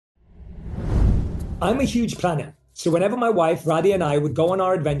I'm a huge planner, so whenever my wife Radhi and I would go on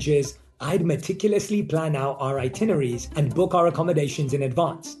our adventures, I'd meticulously plan out our itineraries and book our accommodations in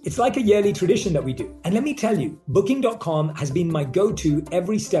advance. It's like a yearly tradition that we do. And let me tell you, Booking.com has been my go-to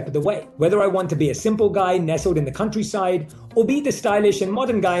every step of the way. Whether I want to be a simple guy nestled in the countryside or be the stylish and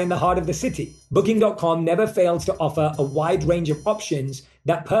modern guy in the heart of the city, Booking.com never fails to offer a wide range of options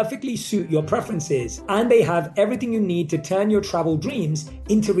that perfectly suit your preferences, and they have everything you need to turn your travel dreams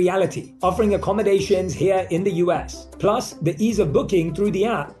into reality, offering accommodations here in the US. Plus, the ease of booking through the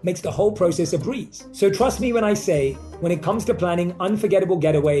app makes the whole process a breeze. So trust me when I say, when it comes to planning unforgettable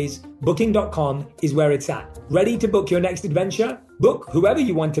getaways, Booking.com is where it's at. Ready to book your next adventure? Book whoever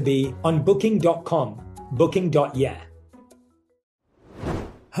you want to be on Booking.com. Booking.yeah.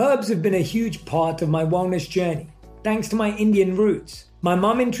 Herbs have been a huge part of my wellness journey, thanks to my Indian roots. My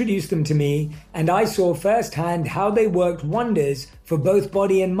mum introduced them to me, and I saw firsthand how they worked wonders for both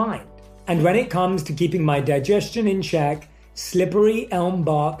body and mind. And when it comes to keeping my digestion in check, slippery elm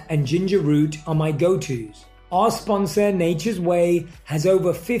bark and ginger root are my go-tos. Our sponsor, Nature's Way, has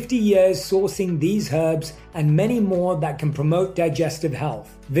over 50 years sourcing these herbs and many more that can promote digestive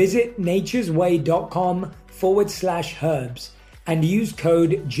health. Visit naturesway.com/herbs and use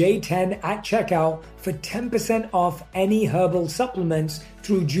code J10 at checkout for 10% off any herbal supplements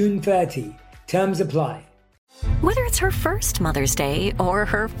through June 30. Terms apply. Whether it's her first Mother's Day or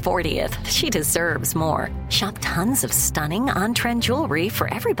her 40th, she deserves more. Shop tons of stunning on-trend jewelry for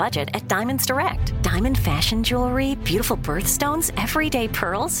every budget at Diamonds Direct. Diamond fashion jewelry, beautiful birthstones, everyday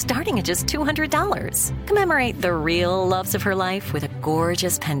pearls starting at just $200. Commemorate the real loves of her life with a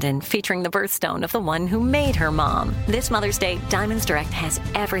gorgeous pendant featuring the birthstone of the one who made her mom. This Mother's Day, Diamonds Direct has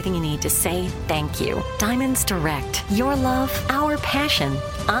everything you need to say thank you. Diamonds Direct. Your love, our passion.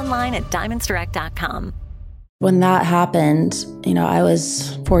 Online at diamondsdirect.com. When that happened, I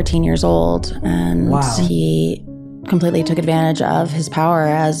was 14 years old, and he completely took advantage of his power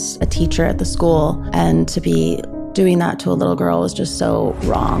as a teacher at the school. And to be doing that to a little girl was just so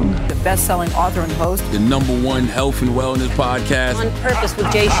wrong. The best-selling author and host. The #1 health and wellness podcast. On Purpose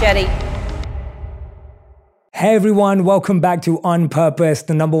with Jay Shetty. Hey everyone, welcome back to On Purpose,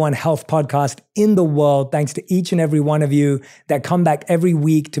 the #1 health podcast in the world. Thanks to each and every one of you that come back every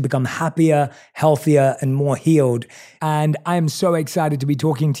week to become happier, healthier, and more healed. And I am so excited to be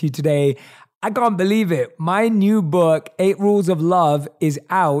talking to you today. I can't believe it. My new book, 8 Rules of Love, is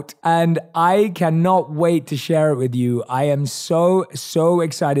out, and I cannot wait to share it with you. I am so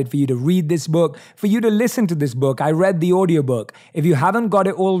excited for you to read this book, for you to listen to this book. I read the audiobook. If you haven't got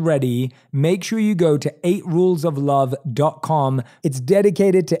it already, make sure you go to 8rulesoflove.com. It's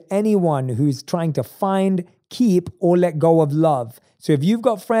dedicated to anyone who's trying to find, keep, or let go of love. So if you've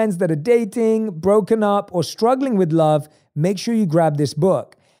got friends that are dating, broken up, or struggling with love, make sure you grab this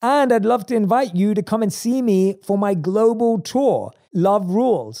book. And I'd love to invite you to come and see me for my global tour, Love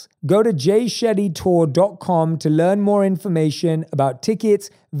Rules. Go to jshettytour.com to learn more information about tickets,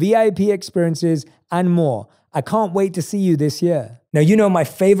 VIP experiences, and more. I can't wait to see you this year. Now, my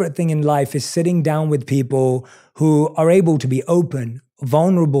favorite thing in life is sitting down with people who are able to be open,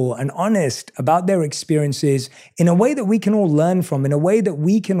 vulnerable, and honest about their experiences in a way that we can all learn from, in a way that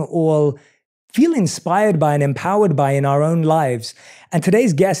we can all feel inspired by and empowered by in our own lives. And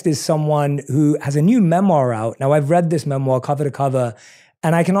today's guest is someone who has a new memoir out. Now, I've read this memoir cover to cover,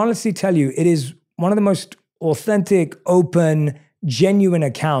 and I can honestly tell you, it is one of the most authentic, open, genuine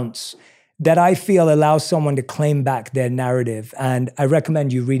accounts that I feel allows someone to claim back their narrative. And I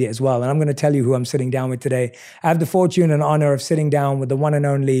recommend you read it as well. And I'm going to tell you who I'm sitting down with today. I have the fortune and honor of sitting down with the one and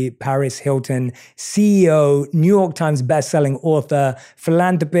only Paris Hilton, CEO, New York Times bestselling author,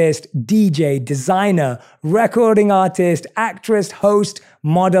 philanthropist, DJ, designer, recording artist, actress, host,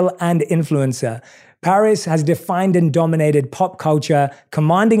 model, and influencer. Paris has defined and dominated pop culture,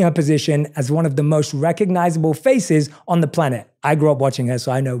 commanding her position as one of the most recognizable faces on the planet. I grew up watching her,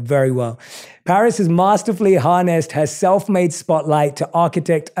 so I know very well. Paris has masterfully harnessed her self-made spotlight to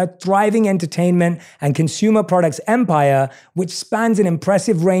architect a thriving entertainment and consumer products empire, which spans an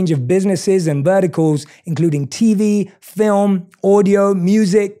impressive range of businesses and verticals, including TV, film, audio,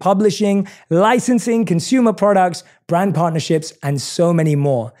 music, publishing, licensing, consumer products, brand partnerships, and so many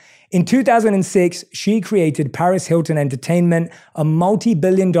more. In 2006, she created Paris Hilton Entertainment, a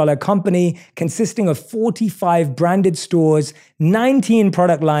multi-billion-dollar company consisting of 45 branded stores, 19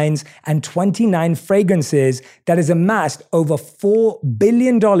 product lines, and 29 fragrances that has amassed over $4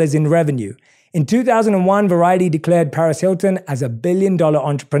 billion in revenue. In 2001, Variety declared Paris Hilton as a billion-dollar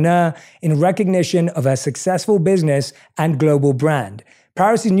entrepreneur in recognition of her successful business and global brand.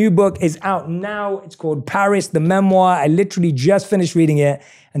 Paris' new book is out now. It's called Paris, the Memoir. I literally just finished reading it.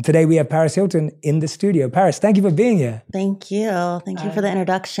 And today we have Paris Hilton in the studio. Paris, thank you for being here. Thank you. Thank you for the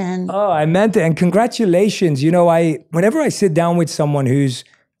introduction. Oh, I meant it. And congratulations. You know, whenever I sit down with someone who's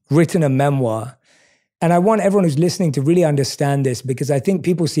written a memoir, and I want everyone who's listening to really understand this, because I think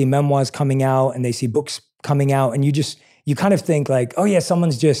people see memoirs coming out and they see books coming out, and you kind of think like, oh yeah,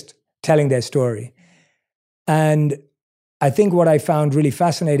 someone's just telling their story. And I think what I found really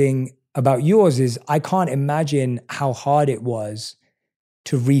fascinating about yours is I can't imagine how hard it was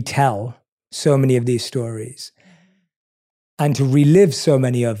to retell so many of these stories and to relive so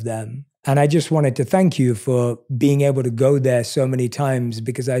many of them. And I just wanted to thank you for being able to go there so many times,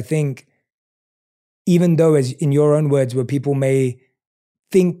 because I think even though, as in your own words, where people may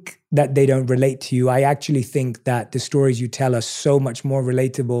think that they don't relate to you, I actually think that the stories you tell are so much more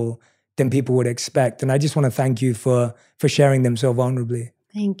relatable than people would expect. And I just want to thank you for sharing them so vulnerably.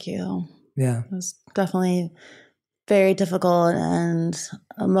 Thank you. Yeah. It was definitely very difficult and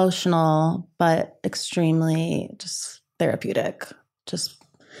emotional, but extremely just therapeutic. Just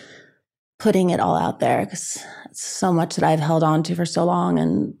putting it all out there, because it's so much that I've held on to for so long,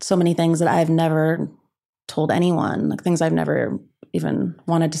 and so many things that I've never told anyone, like things I've never even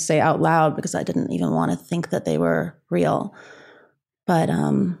wanted to say out loud because I didn't even want to think that they were real. But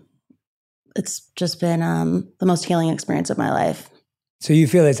it's just been the most healing experience of my life. So you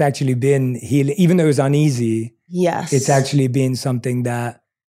feel it's actually been healing, even though it was uneasy? Yes. It's actually been something that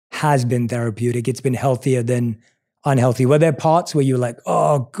has been therapeutic. It's been healthier than unhealthy. Were there parts where you were like,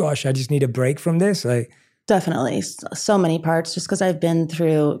 oh gosh, I just need a break from this? Like, definitely. So many parts, just because I've been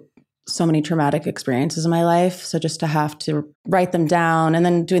through so many traumatic experiences in my life. So just to have to write them down, and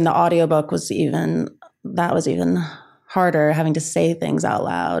then doing the audiobook was even harder, having to say things out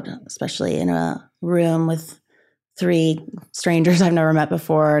loud, especially in a room with 3 strangers I've never met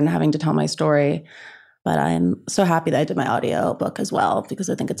before and having to tell my story. But I'm so happy that I did my audiobook as well, because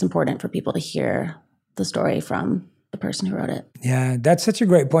I think it's important for people to hear the story from the person who wrote it. Yeah, that's such a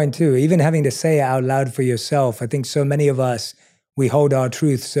great point too. Even having to say it out loud for yourself. I think so many of us, we hold our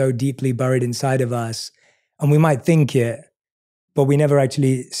truth so deeply buried inside of us, and we might think it, but we never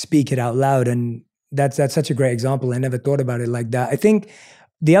actually speak it out loud. And that's such a great example. I never thought about it like that. I think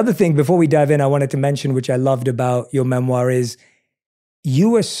the other thing before we dive in, I wanted to mention, which I loved about your memoir, is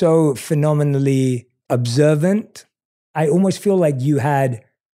you were so phenomenally observant. I almost feel like you had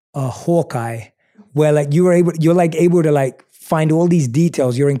a hawk eye, where like you're able to like find all these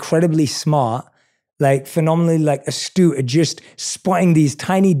details. You're incredibly smart, like phenomenally like astute at just spotting these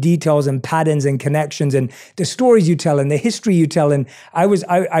tiny details and patterns and connections and the stories you tell and the history you tell. And I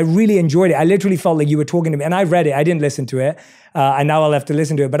really enjoyed it. I literally felt like you were talking to me, and I read it. I didn't listen to it. And now I'll have to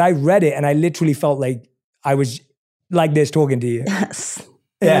listen to it, but I read it and I literally felt like I was like this talking to you. Yes.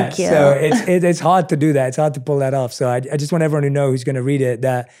 Thank you. So it's hard to do that. It's hard to pull that off. So I just want everyone to know who's going to read it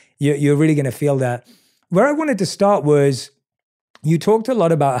that you're really going to feel that. Where I wanted to start was, you talked a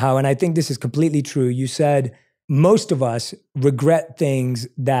lot about how, and I think this is completely true, you said most of us regret things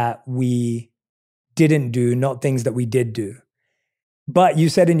that we didn't do, not things that we did do. But you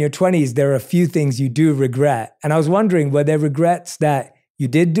said in your 20s, there are a few things you do regret. And I was wondering, were there regrets that you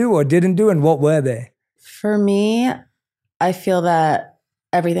did do or didn't do, and what were they? For me, I feel that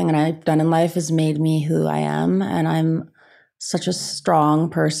everything that I've done in life has made me who I am. And I'm such a strong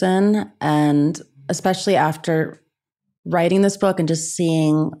person. And especially after writing this book and just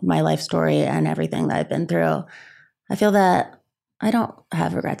seeing my life story and everything that I've been through, I feel that I don't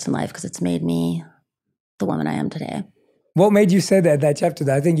have regrets in life because it's made me the woman I am today. What made you say that chapter?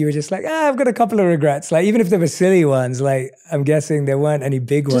 I think you were just like, I've got a couple of regrets. Like, even if they were silly ones, like, I'm guessing there weren't any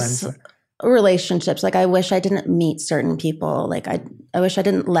big just ones. Relationships. Like, I wish I didn't meet certain people. Like, I wish I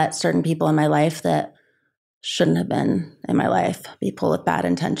didn't let certain people in my life that shouldn't have been in my life, people with bad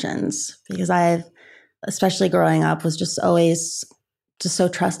intentions. Because especially growing up, was just always just so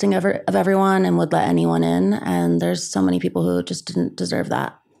trusting of everyone and would let anyone in. And there's so many people who just didn't deserve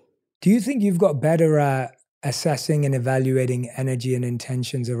that. Do you think you've got better at assessing and evaluating energy and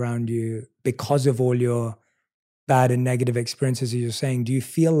intentions around you because of all your bad and negative experiences, as you're saying? Do you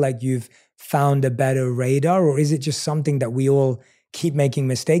feel like you've found a better radar, or is it just something that we all keep making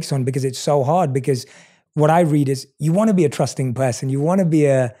mistakes on because it's so hard? Because what I read is you want to be a trusting person, you want to be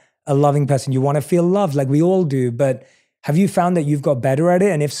a loving person, you want to feel loved, like we all do. But have you found that you've got better at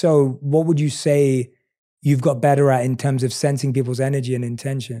it? And if so, what would you say you've got better at in terms of sensing people's energy and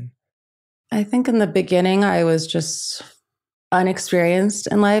intention? I think in the beginning, I was just unexperienced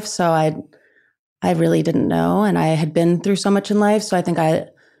in life. So I really didn't know. And I had been through so much in life. So I think I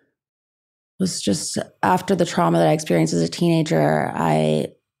was just after the trauma that I experienced as a teenager, I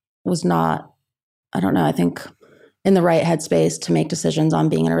was not, I don't know, I think in the right headspace to make decisions on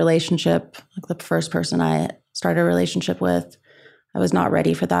being in a relationship. Like the first person I started a relationship with, I was not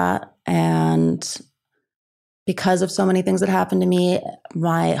ready for that. And because of so many things that happened to me,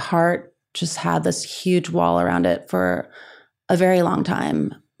 my heart just had this huge wall around it for a very long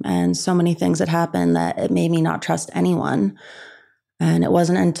time. And so many things had happened that it made me not trust anyone. And it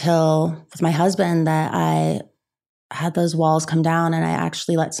wasn't until with my husband that I had those walls come down and I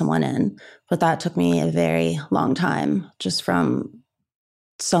actually let someone in. But that took me a very long time, just from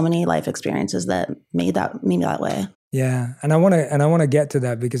so many life experiences that made me that way. Yeah. And I want to get to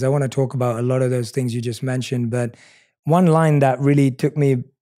that because I want to talk about a lot of those things you just mentioned. But one line that really took me,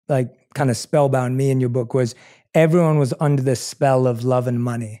 like kind of spellbound me in your book, was everyone was under the spell of love and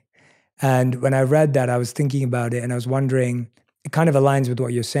money. And when I read that, I was thinking about it and I was wondering, it kind of aligns with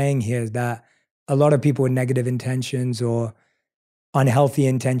what you're saying here, that a lot of people with negative intentions or unhealthy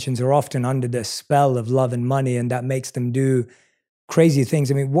intentions are often under the spell of love and money, and that makes them do crazy things.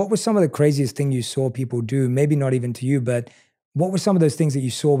 I mean, what was some of the craziest thing you saw people do? Maybe not even to you, but what were some of those things that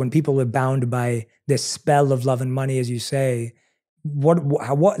you saw when people were bound by this spell of love and money, as you say?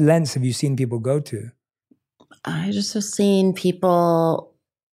 What lengths have you seen people go to? I just have seen people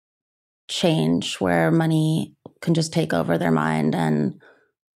change where money can just take over their mind and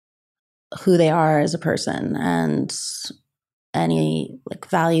who they are as a person, and any like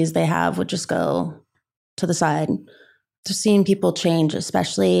values they have would just go to the side. Just seeing people change,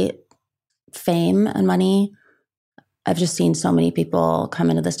 especially fame and money. I've just seen so many people come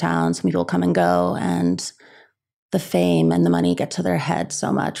into this town, some people come and go, and the fame and the money get to their head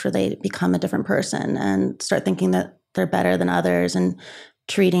so much where they become a different person and start thinking that they're better than others and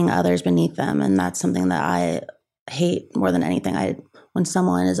treating others beneath them. And that's something that I hate more than anything. When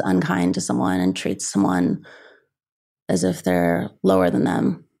someone is unkind to someone and treats someone as if they're lower than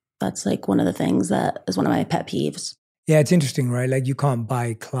them, that's like one of the things that is one of my pet peeves. Yeah, it's interesting, right? Like you can't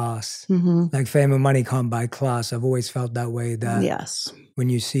buy class. Mm-hmm. Like fame and money can't buy class. I've always felt that way, that yes, when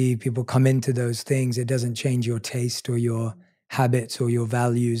you see people come into those things, it doesn't change your taste or your habits or your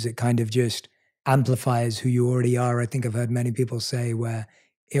values. It kind of just amplifies who you already are. I think I've heard many people say where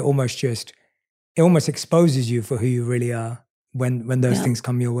it almost exposes you for who you really are when those things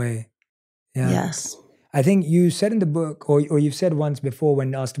come your way. Yeah. Yes. I think you said in the book, or you've said once before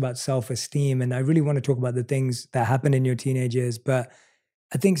when asked about self-esteem, and I really want to talk about the things that happened in your teenage years, but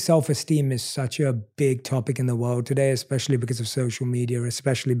I think self-esteem is such a big topic in the world today, especially because of social media,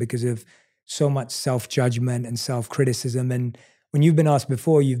 especially because of so much self-judgment and self-criticism. And when you've been asked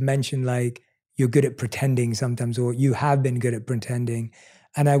before, you've mentioned like you're good at pretending sometimes, or you have been good at pretending.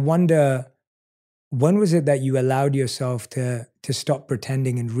 And I wonder, when was it that you allowed yourself to stop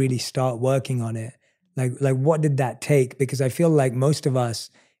pretending and really start working on it? Like what did that take? Because I feel like most of us,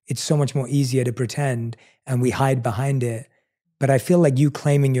 it's so much more easier to pretend and we hide behind it. But I feel like you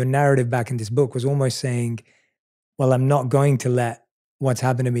claiming your narrative back in this book was almost saying, well, I'm not going to let what's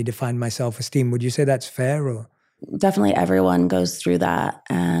happened to me define my self-esteem. Would you say that's fair? Or definitely everyone goes through that.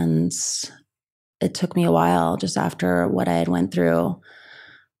 And it took me a while. Just after what I had went through,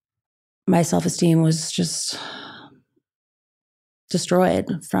 my self-esteem was just destroyed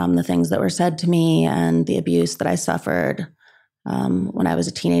from the things that were said to me and the abuse that I suffered when I was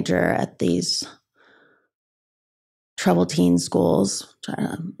a teenager at these troubled teen schools.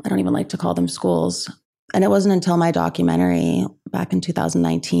 I don't even like to call them schools. And it wasn't until my documentary back in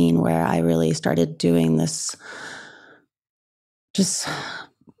 2019 where I really started doing this just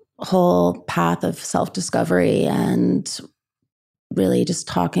whole path of self-discovery and really just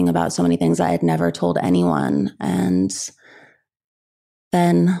talking about so many things I had never told anyone. And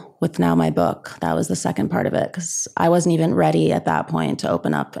then with now my book, that was the second part of it, because I wasn't even ready at that point to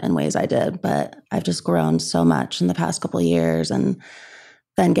open up in ways I did. But I've just grown so much in the past couple of years. And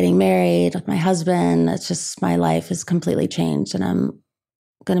then getting married with my husband, it's just my life has completely changed. And I'm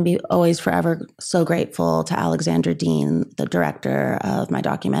going to be always forever so grateful to Alexandra Dean, the director of my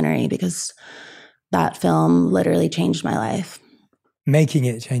documentary, because that film literally changed my life. Making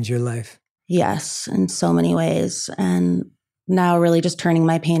it change your life. Yes, in so many ways. And now really just turning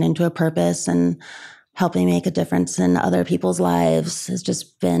my pain into a purpose and helping make a difference in other people's lives has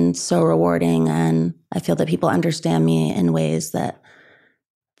just been so rewarding. And I feel that people understand me in ways that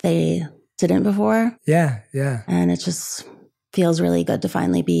they didn't before. Yeah, yeah. And it just feels really good to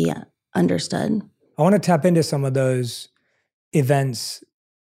finally be understood. I want to tap into some of those events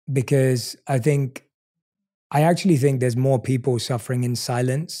because I actually think there's more people suffering in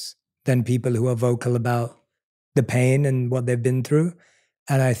silence than people who are vocal about the pain and what they've been through.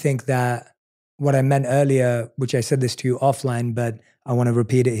 And I think that what I meant earlier, which I said this to you offline, but I want to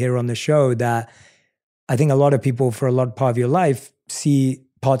repeat it here on the show, that I think a lot of people for a lot part of your life see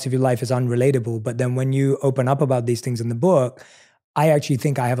parts of your life as unrelatable. But then when you open up about these things in the book, I actually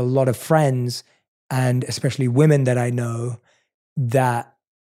think I have a lot of friends, and especially women that I know, that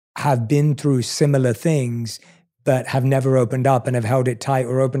have been through similar things but have never opened up and have held it tight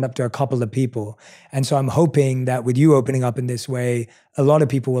or opened up to a couple of people. And so I'm hoping that with you opening up in this way, a lot of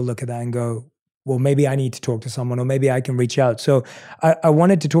people will look at that and go, well, maybe I need to talk to someone, or maybe I can reach out. So I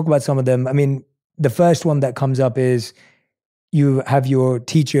wanted to talk about some of them. I mean, the first one that comes up is you have your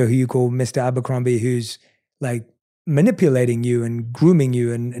teacher who you call Mr. Abercrombie, who's like manipulating you and grooming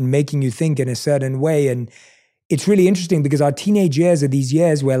you and making you think in a certain way. And it's really interesting because our teenage years are these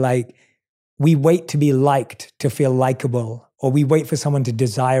years where like we wait to be liked to feel likable, or we wait for someone to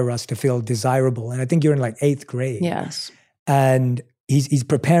desire us to feel desirable. And I think you're in like 8th grade. Yes. And he's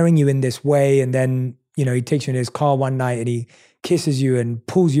preparing you in this way. And then, you know, he takes you in his car one night and he kisses you and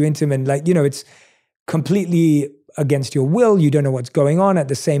pulls you into him. And like, you know, it's completely against your will. You don't know what's going on. At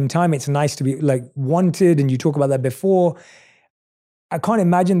the same time, it's nice to be like wanted. And you talk about that before. I can't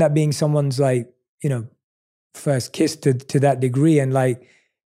imagine that being someone's like, you know, first kiss to that degree. And like,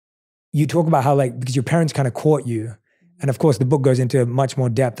 you talk about how like, because your parents kind of caught you. And of course the book goes into much more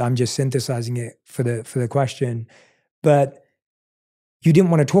depth. I'm just synthesizing it for the question. But you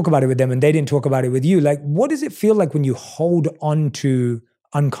didn't want to talk about it with them and they didn't talk about it with you. Like, what does it feel like when you hold on to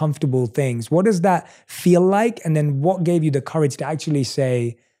uncomfortable things? What does that feel like? And then what gave you the courage to actually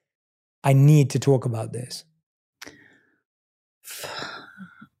say, I need to talk about this?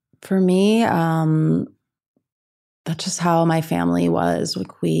 For me, that's just how my family was.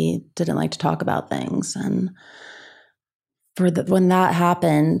 Like, we didn't like to talk about things. And when that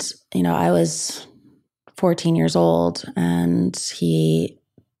happened, you know, I was 14 years old and he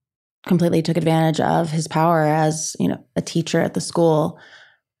completely took advantage of his power as, you know, a teacher at the school.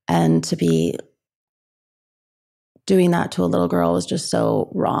 And to be doing that to a little girl was just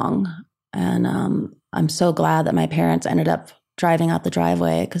so wrong. And I'm so glad that my parents ended up driving out the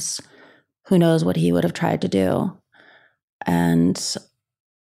driveway, because who knows what he would have tried to do. And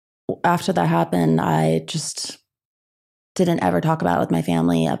after that happened, I just didn't ever talk about it with my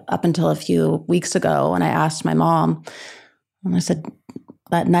family up until a few weeks ago when I asked my mom, and I said,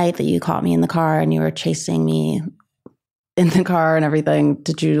 that night that you caught me in the car and you were chasing me in the car and everything,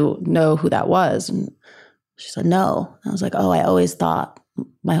 did you know who that was? And she said, no. I was like, oh, I always thought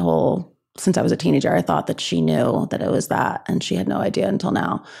since I was a teenager, I thought that she knew that it was that. And she had no idea until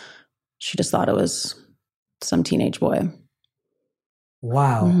now. She just thought it was some teenage boy.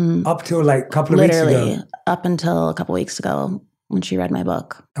 Wow. Mm-hmm. Up till like a couple of Literally, weeks ago. Up until a couple of weeks ago when she read my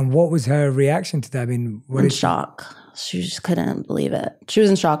book. And what was her reaction to that? I mean, in shock. She just couldn't believe it. She was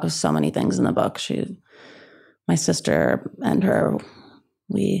in shock of so many things in the book. My sister and her,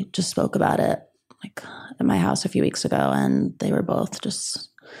 we just spoke about it like at my house a few weeks ago, and they were both just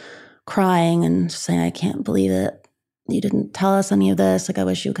crying and saying, I can't believe it. You didn't tell us any of this. Like, I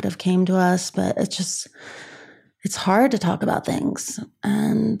wish you could have came to us. But it's hard to talk about things.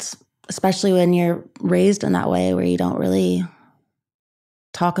 And especially when you're raised in that way where you don't really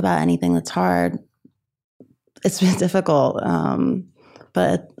talk about anything that's hard. It's been difficult.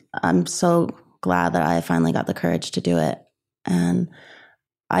 But I'm so glad that I finally got the courage to do it. And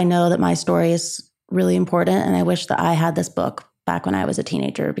I know that my story is really important. And I wish that I had this book back when I was a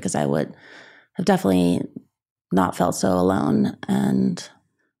teenager, because I would have definitely not felt so alone and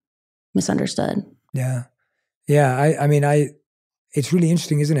misunderstood. Yeah. Yeah. I mean, it's really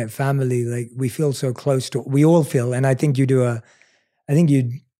interesting, isn't it? Family, like we feel so close to, we all feel. And I think you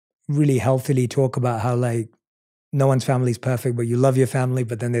really healthily talk about how like no one's family is perfect, but you love your family,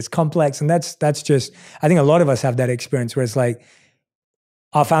 but then there's complex. And that's just, I think a lot of us have that experience where it's like,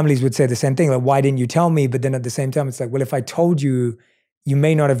 our families would say the same thing, like, why didn't you tell me? But then at the same time, it's like, well, if I told you, you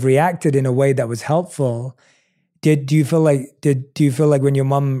may not have reacted in a way that was helpful. Do you feel like when your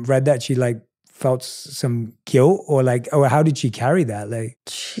mom read that, she like felt some guilt, or like, or how did she carry that? Like,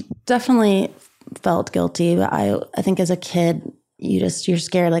 she definitely felt guilty, but I think as a kid, you're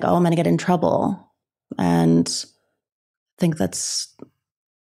scared, like, oh, I'm going to get in trouble. And I think that's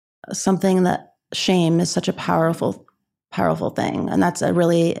something that shame is such a powerful thing. And that's a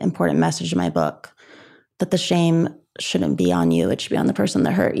really important message in my book, that the shame shouldn't be on you. It should be on the person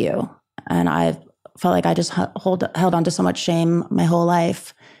that hurt you. And I've felt like I just held on to so much shame my whole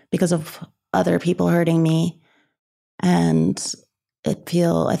life because of other people hurting me. And I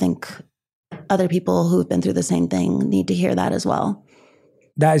think other people who've been through the same thing need to hear that as well.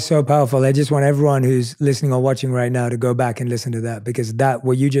 That is so powerful. I just want everyone who's listening or watching right now to go back and listen to that, because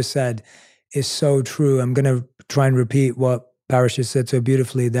what you just said is so true. I'm going to try and repeat what Parrish has said so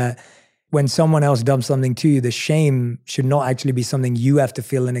beautifully, that when someone else dumps something to you, the shame should not actually be something you have to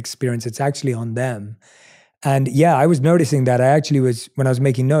feel and experience. It's actually on them. And yeah, I was noticing that. When I was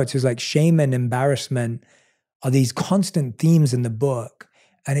making notes, it was like shame and embarrassment are these constant themes in the book.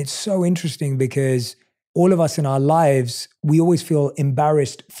 And it's so interesting because all of us in our lives, we always feel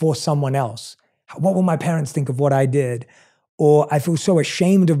embarrassed for someone else. What will my parents think of what I did? Or I feel so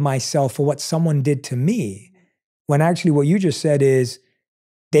ashamed of myself for what someone did to me. When actually what you just said is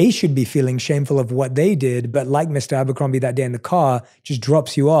they should be feeling shameful of what they did, but like Mr. Abercrombie that day in the car, just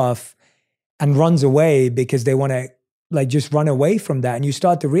drops you off and runs away because they want to like just run away from that. And you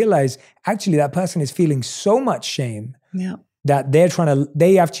start to realize actually that person is feeling so much shame that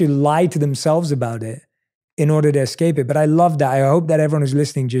they actually lie to themselves about it in order to escape it. But I love that. I hope that everyone who's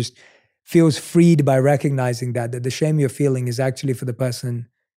listening just feels freed by recognizing that the shame you're feeling is actually for the person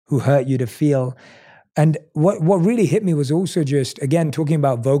who hurt you to feel. And what really hit me was also just, again, talking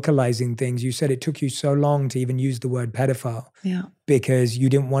about vocalizing things. You said it took you so long to even use the word pedophile because you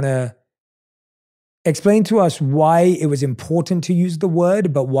didn't want to explain to us why it was important to use the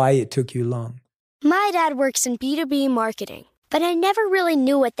word, but why it took you long. My dad works in B2B marketing, but I never really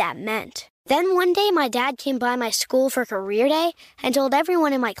knew what that meant. Then one day my dad came by my school for career day and told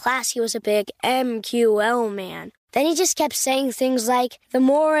everyone in my class he was a big MQL man. Then he just kept saying things like, the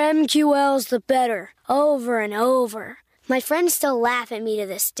more MQLs, the better, over and over. My friends still laugh at me to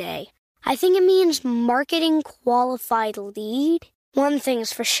this day. I think it means marketing qualified lead. One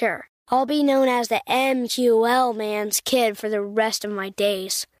thing's for sure. I'll be known as the MQL man's kid for the rest of my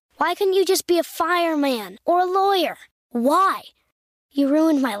days. Why couldn't you just be a fireman or a lawyer? Why? You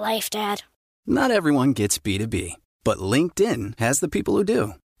ruined my life, Dad. Not everyone gets B2B, but LinkedIn has the people who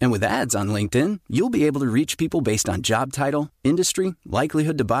do. And with ads on LinkedIn, you'll be able to reach people based on job title, industry,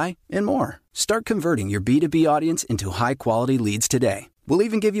 likelihood to buy, and more. Start converting your B2B audience into high-quality leads today. We'll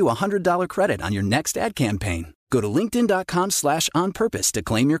even give you a $100 credit on your next ad campaign. Go to linkedin.com/onpurpose to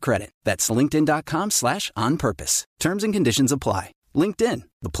claim your credit. That's linkedin.com/onpurpose. Terms and conditions apply. LinkedIn,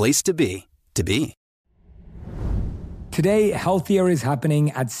 the place to be, to be. Today, healthier is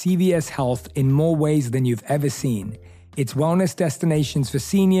happening at CVS Health in more ways than you've ever seen. It's wellness destinations for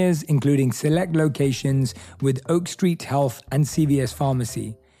seniors, including select locations with Oak Street Health and CVS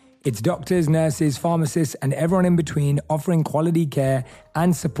Pharmacy. It's doctors, nurses, pharmacists, and everyone in between offering quality care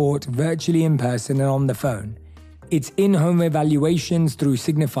and support virtually in person and on the phone. It's in-home evaluations through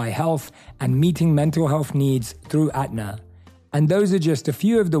Signify Health and meeting mental health needs through Aetna. And those are just a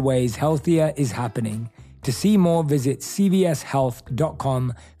few of the ways healthier is happening. To see more, visit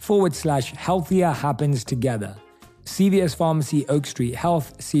cvshealth.com/healthier happens together. CVS Pharmacy, Oak Street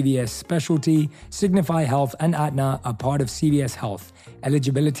Health, CVS Specialty, Signify Health, and Aetna are part of CVS Health.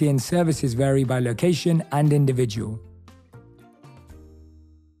 Eligibility and services vary by location and individual.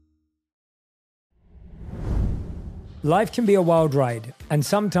 Life can be a wild ride, and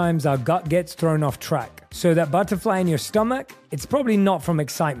sometimes our gut gets thrown off track. So that butterfly in your stomach, it's probably not from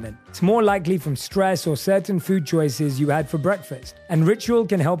excitement. It's more likely from stress or certain food choices you had for breakfast. And Ritual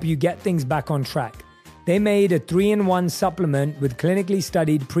can help you get things back on track. They made a 3-in-1 supplement with clinically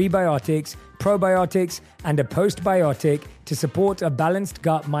studied prebiotics, probiotics, and a postbiotic to support a balanced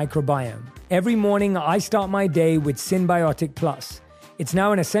gut microbiome. Every morning, I start my day with Synbiotic Plus. It's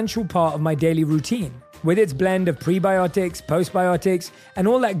now an essential part of my daily routine. With its blend of prebiotics, postbiotics, and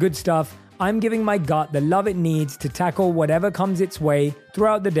all that good stuff, I'm giving my gut the love it needs to tackle whatever comes its way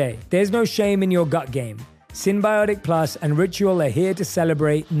throughout the day. There's no shame in your gut game. Synbiotic Plus and Ritual are here to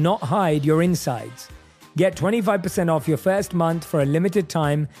celebrate, not hide your insides. Get 25% off your first month for a limited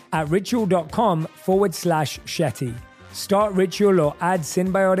time at ritual.com/Shetty. Start Ritual or add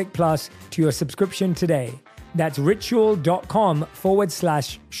Synbiotic Plus to your subscription today. That's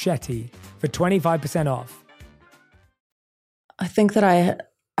ritual.com/Shetty for 25% off. I think that I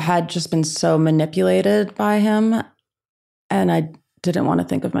had just been so manipulated by him, and I didn't want to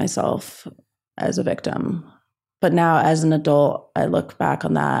think of myself as a victim. But now as an adult, I look back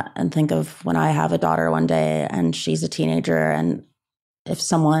on that and think of when I have a daughter one day and she's a teenager, and if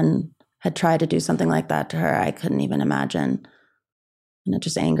someone had tried to do something like that to her, I couldn't even imagine. And it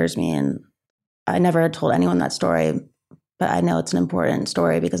just angers me. And I never had told anyone that story, but I know it's an important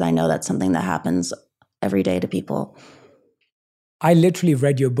story because I know that's something that happens every day to people. I literally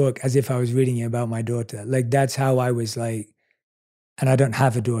read your book as if I was reading it about my daughter. Like, that's how I was like, and I don't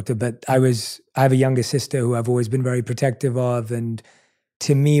have a daughter, but I have a younger sister who I've always been very protective of. And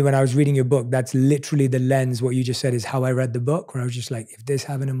to me, when I was reading your book, that's literally the lens. What you just said is how I read the book, where I was just like, if this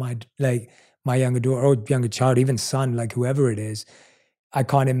happened to my younger daughter or younger child, even son, like whoever it is, I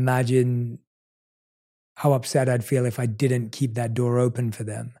can't imagine how upset I'd feel if I didn't keep that door open for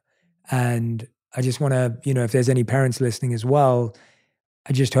them. And I just want to, if there's any parents listening as well,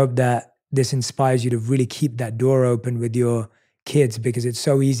 I just hope that this inspires you to really keep that door open with your kids, because it's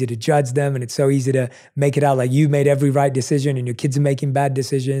so easy to judge them and it's so easy to make it out like you made every right decision and your kids are making bad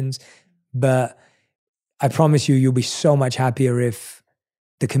decisions. But I promise you, you'll be so much happier if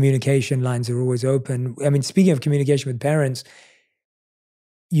the communication lines are always open. I mean, speaking of communication with parents,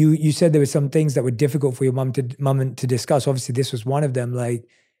 you said there were some things that were difficult for your mum to discuss. Obviously, this was one of them. Like,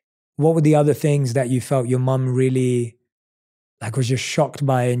 what were the other things that you felt your mum really was just shocked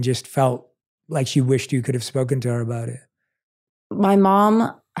by and just felt like she wished you could have spoken to her about it? My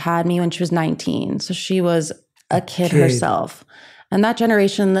mom had me when she was 19. So she was a kid herself. And that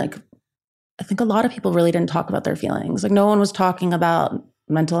generation, I think a lot of people really didn't talk about their feelings. No one was talking about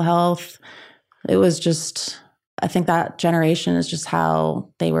mental health. It was just, I think that generation is just how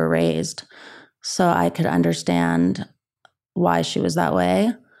they were raised. So I could understand why she was that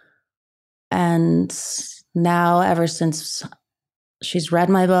way. And now, ever since she's read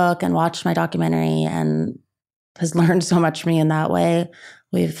my book and watched my documentary and has learned so much from me in that way,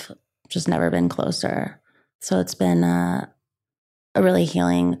 we've just never been closer. So it's been a really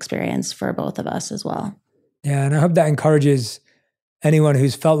healing experience for both of us as well. Yeah, and I hope that encourages anyone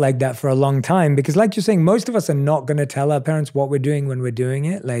who's felt like that for a long time, because like you're saying, most of us are not going to tell our parents what we're doing when we're doing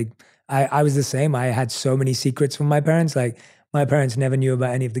it. I was the same. I had so many secrets from my parents. My parents never knew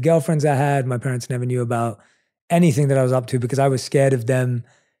about any of the girlfriends I had. My parents never knew about anything that I was up to, because I was scared of them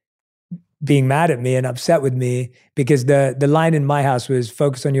being mad at me and upset with me, because the line in my house was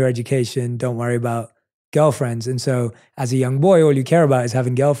focus on your education, don't worry about girlfriends. And so as a young boy, all you care about is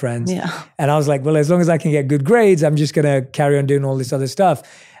having girlfriends. Yeah. And I was like, well, as long as I can get good grades, I'm just going to carry on doing all this other stuff.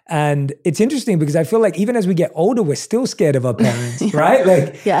 And it's interesting because I feel like even as we get older, we're still scared of our parents, right?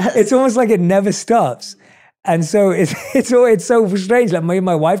 It's almost like it never stops. And so it's so strange. Me and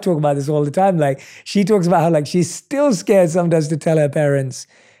my wife talk about this all the time. She talks about how she's still scared sometimes to tell her parents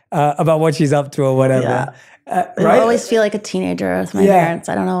about what she's up to or whatever. Yeah. Right? I always feel like a teenager with my parents.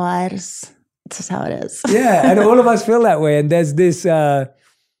 I don't know why. It's just how it is. Yeah, and all of us feel that way. And there's this,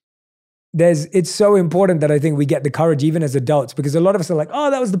 it's so important that I think we get the courage even as adults, because a lot of us are like, oh,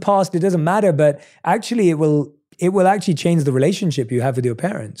 that was the past, it doesn't matter. But actually it will actually change the relationship you have with your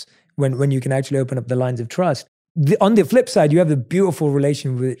parents when you can actually open up the lines of trust. On the flip side, you have the beautiful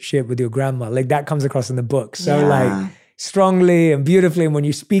relationship with your grandma. That comes across in the book. So strongly and beautifully. And when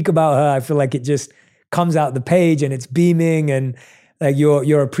you speak about her, I feel like it just comes out the page and it's beaming, and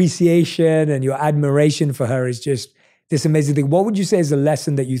your appreciation and your admiration for her is just this amazing thing. What would you say is a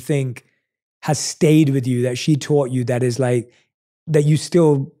lesson that you think has stayed with you, that she taught you, that is that you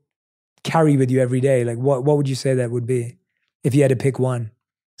still carry with you every day? What would you say that would be if you had to pick one?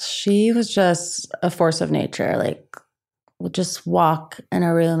 She was just a force of nature. Would just walk in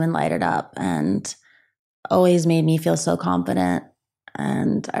a room and light it up, and always made me feel so confident.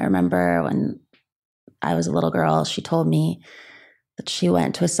 And I remember when I was a little girl, she told me that she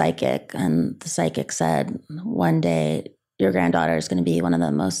went to a psychic, and the psychic said, one day your granddaughter is going to be one of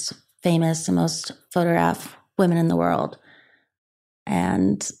the most famous and most photographed women in the world.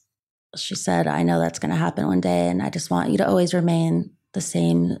 And she said, I know that's going to happen one day, and I just want you to always remain the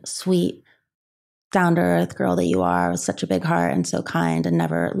same sweet, down-to-earth girl that you are, with such a big heart and so kind, and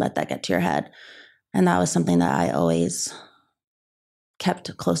never let that get to your head. And that was something that I always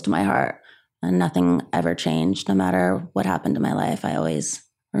kept close to my heart, and nothing ever changed. No matter what happened in my life, I always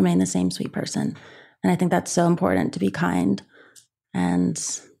remained the same sweet person. And I think that's so important, to be kind. And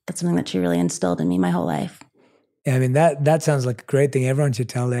that's something that she really instilled in me my whole life. Yeah, I mean, that sounds like a great thing. Everyone should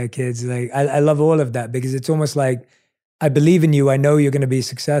tell their kids. I love all of that, because it's almost like, I believe in you. I know you're going to be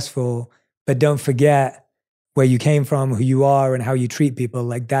successful, but don't forget where you came from, who you are, and how you treat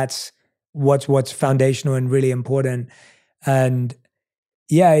people. That's what's foundational and really important. And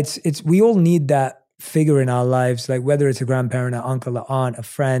yeah, it's we all need that figure in our lives, whether it's a grandparent, an uncle, an aunt, a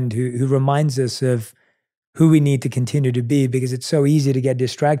friend who reminds us of who we need to continue to be, because it's so easy to get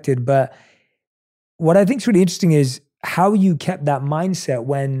distracted. But what I think is really interesting is how you kept that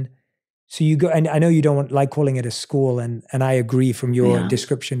mindset so you go, and I know you don't like calling it a school, and I agree from your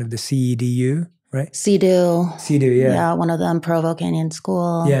description of the CEDU, right? CEDU, yeah. Yeah, one of them, Provo Canyon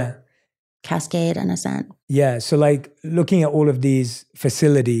School. Yeah. Cascade and Ascent. Yeah, so looking at all of these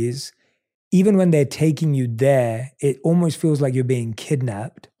facilities, even when they're taking you there, it almost feels like you're being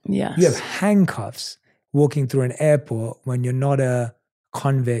kidnapped. Yes. You have handcuffs walking through an airport when you're not a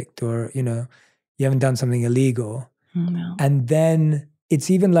convict, or, you haven't done something illegal. No. And then it's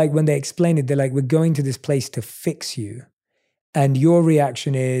even when they explain it, they're like, we're going to this place to fix you. And your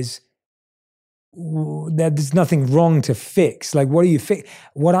reaction is that there's nothing wrong to fix. Like, what do you fix?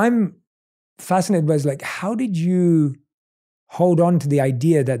 What I'm fascinated by is like, how did you hold on to the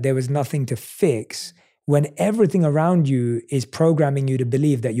idea that there was nothing to fix when everything around you is programming you to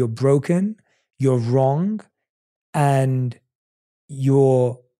believe that you're broken, you're wrong, and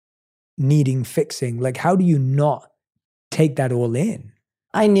you're needing fixing? Like, how do you not take that all in?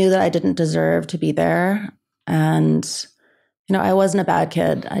 I knew that I didn't deserve to be there. And, I wasn't a bad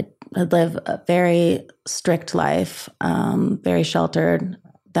kid. I lived a very strict life, very sheltered.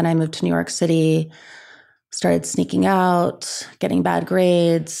 Then I moved to New York City, started sneaking out, getting bad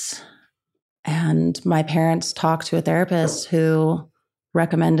grades. And my parents talked to a therapist who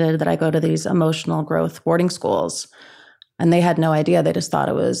recommended that I go to these emotional growth boarding schools. And they had no idea. They just thought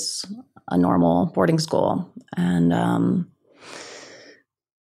it was a normal boarding school. And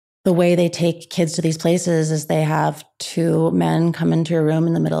the way they take kids to these places is they have two men come into your room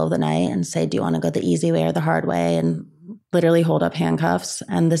in the middle of the night and say, do you want to go the easy way or the hard way? And literally hold up handcuffs.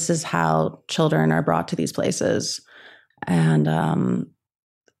 And this is how children are brought to these places. And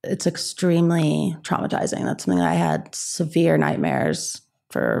it's extremely traumatizing. That's something that I had severe nightmares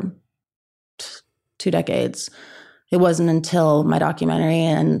for 2 decades. It wasn't until my documentary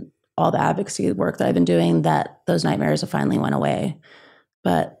and all the advocacy work that I've been doing that those nightmares finally went away.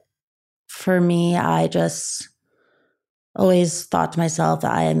 But for me, I just always thought to myself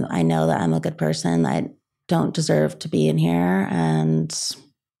that I know that I'm a good person. I don't deserve to be in here. And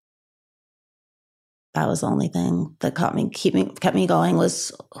that was the only thing that kept me going,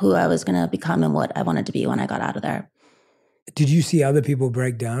 was who I was going to become and what I wanted to be when I got out of there. Did you see other people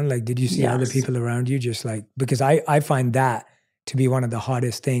break down? Like, did you see other people around you just like, because I find that to be one of the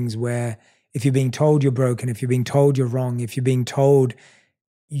hardest things, where if you're being told you're broken, if you're being told you're wrong, if you're being told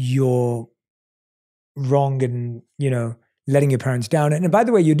you're wrong and, letting your parents down. And by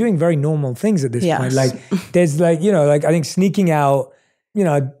the way, you're doing very normal things at this point. Like there's like, like I think sneaking out,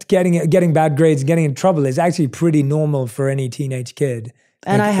 getting bad grades, getting in trouble is actually pretty normal for any teenage kid.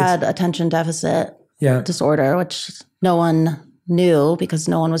 And like, I had attention deficit disorder, which no one knew because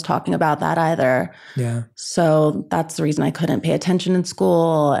no one was talking about that either. Yeah. So that's the reason I couldn't pay attention in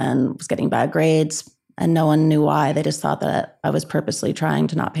school and was getting bad grades. And no one knew why. They just thought that I was purposely trying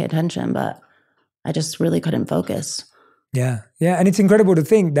to not pay attention, but I just really couldn't focus. Yeah. Yeah. And it's incredible to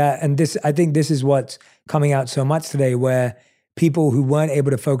think that, and I think this is what's coming out so much today, where people who weren't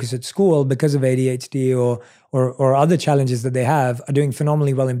able to focus at school because of ADHD or other challenges that they have are doing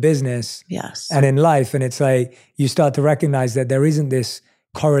phenomenally well in business and in life. And it's like, you start to recognize that there isn't this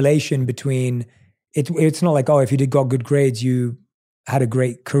correlation between it's not like, oh, if you got good grades, you had a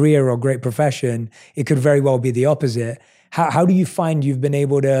great career or great profession. It could very well be the opposite. How do you find you've been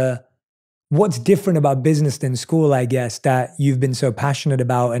able to, what's different about business than school, I guess, that you've been so passionate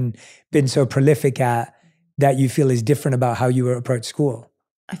about and been so prolific at, that you feel is different about how you approach school?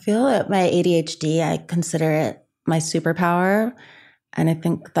 I feel that my ADHD, I consider it my superpower. And I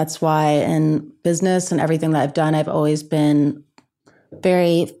think that's why in business and everything that I've done, I've always been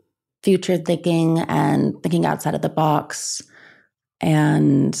very future thinking and thinking outside of the box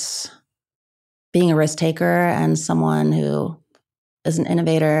and being a risk taker and someone who is an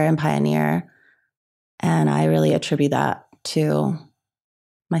innovator and pioneer. And I really attribute that to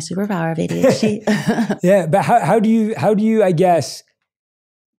my superpower of ADHD. Yeah, but how do you, I guess,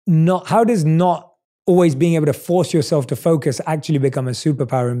 how does not always being able to force yourself to focus actually become a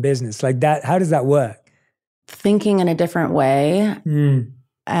superpower in business? Like that, how does that work? Thinking in a different way.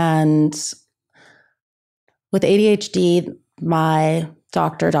 And with ADHD, my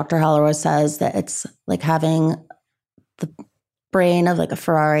doctor, Dr. Holloway, says that it's like having the brain of like a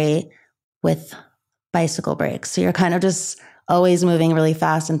Ferrari with bicycle brakes. So you're kind of just always moving really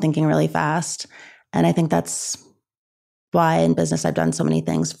fast and thinking really fast. And I think that's why in business I've done so many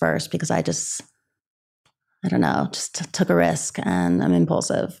things first, because I just took a risk and I'm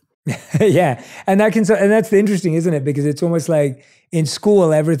impulsive. Yeah. And that's the interesting, isn't it? Because it's almost like in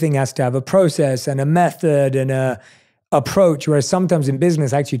school, everything has to have a process and a method and a approach, whereas sometimes in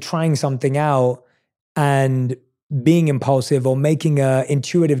business, actually trying something out and being impulsive or making an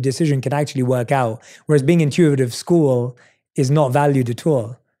intuitive decision can actually work out. Whereas being intuitive school is not valued at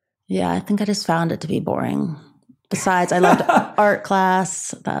all. Yeah, I think I just found it to be boring. Besides, I loved art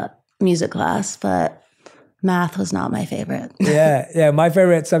class, music class, but math was not my favorite. Yeah. My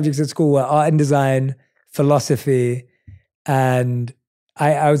favorite subjects at school were art and design, philosophy, and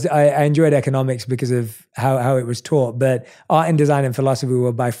I enjoyed economics because of how it was taught. But art and design and philosophy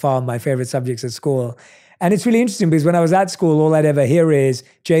were by far my favorite subjects at school. And it's really interesting because when I was at school, all I'd ever hear is,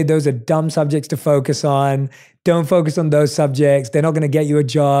 Jay, those are dumb subjects to focus on. Don't focus on those subjects. They're not going to get you a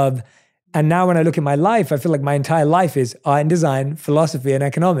job. And now when I look at my life, I feel like my entire life is art and design, philosophy and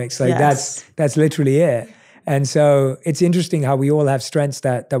economics. Like that's literally it. And so it's interesting how we all have strengths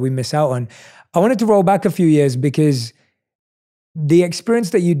that we miss out on. I wanted to roll back a few years because the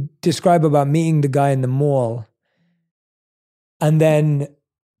experience that you describe about meeting the guy in the mall, and then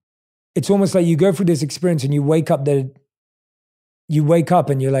it's almost like you go through this experience and you wake up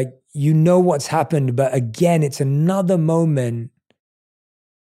and you're like, you know what's happened, but again, it's another moment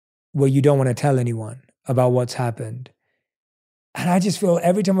where you don't want to tell anyone about what's happened. And I just feel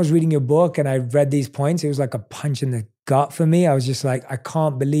every time I was reading your book and I read these points, it was like a punch in the gut for me. I was just like, I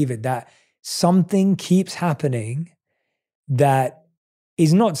can't believe it, that something keeps happening that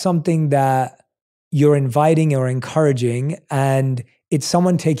is not something that you're inviting or encouraging, and it's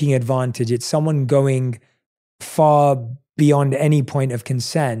someone taking advantage. It's someone going far beyond any point of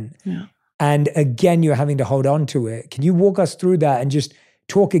consent. Yeah. And again, you're having to hold on to it. Can you walk us through that and just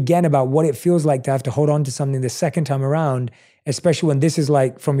talk again about what it feels like to have to hold on to something the second time around, especially when this is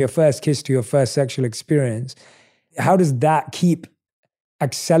like from your first kiss to your first sexual experience? How does that keep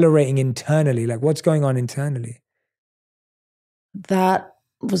accelerating internally? Like, what's going on internally? That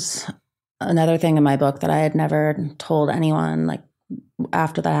was another thing in my book that I had never told anyone. Like,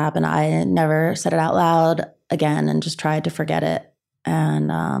 after that happened, I never said it out loud again and just tried to forget it.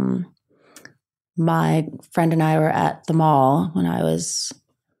 And my friend and I were at the mall when I was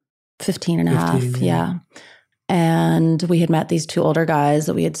 15 and a half. Yeah. And we had met these two older guys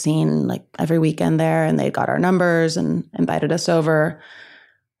that we had seen like every weekend there, and they got our numbers and invited us over.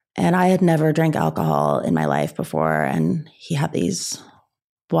 And I had never drank alcohol in my life before. And he had these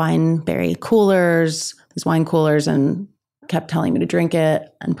wine coolers, and kept telling me to drink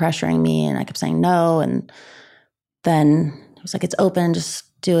it and pressuring me. And I kept saying no. And then he was like, it's open,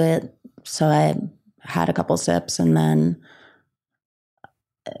 just do it. So I had a couple sips, and then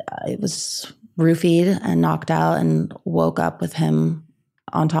I was roofied and knocked out and woke up with him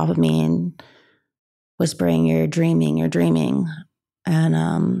on top of me and whispering, you're dreaming.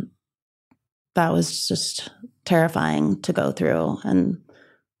 And that was just terrifying to go through, and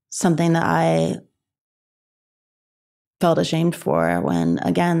something that I felt ashamed for when,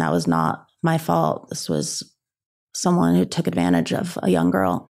 again, that was not my fault. This was someone who took advantage of a young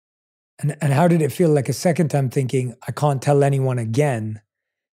girl. And how did it feel like a second time thinking, I can't tell anyone again?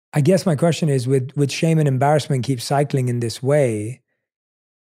 I guess my question is, with shame and embarrassment keep cycling in this way,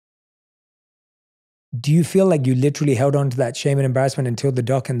 do you feel like you literally held on to that shame and embarrassment until the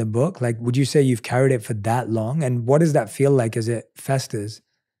doc and the book? Like, would you say you've carried it for that long? And what does that feel like as it festers?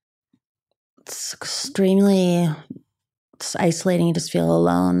 It's extremely isolating. You just feel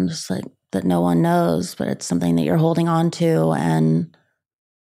alone, just like that no one knows, but it's something that you're holding on to. And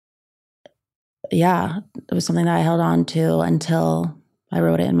yeah, it was something that I held on to until I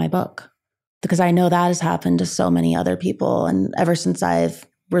wrote it in my book, because I know that has happened to so many other people. And ever since I've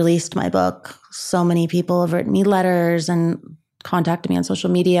released my book, so many people have written me letters and contacted me on social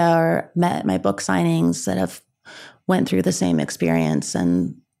media or met at my book signings that have went through the same experience.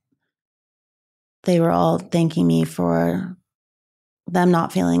 And they were all thanking me for them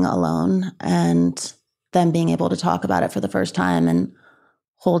not feeling alone and them being able to talk about it for the first time and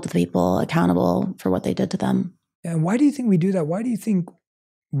hold the people accountable for what they did to them. And why do you think we do that? Why do you think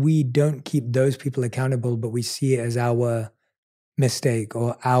we don't keep those people accountable, but we see it as our mistake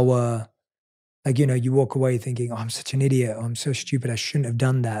or our, like, you know, you walk away thinking, oh, I'm such an idiot. Oh, I'm so stupid. I shouldn't have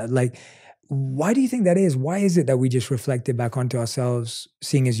done that. Like, why do you think that is? Why is it that we just reflect it back onto ourselves,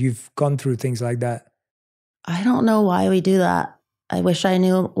 seeing as you've gone through things like that? I don't know why we do that. I wish I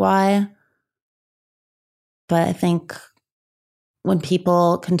knew why. But I think when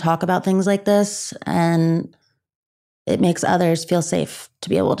people can talk about things like this, and it makes others feel safe to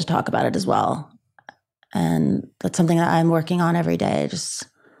be able to talk about it as well. And that's something that I'm working on every day. Just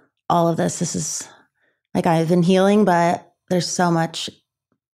all of this is like, I've been healing, but there's so much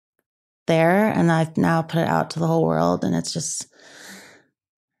there, and I've now put it out to the whole world. And it's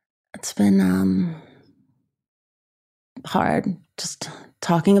been hard just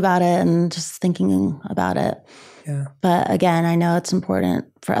talking about it and just thinking about it. Yeah. But again, I know it's important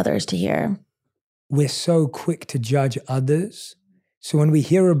for others to hear. We're so quick to judge others. So when we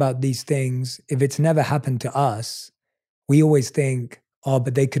hear about these things, if it's never happened to us, we always think, oh,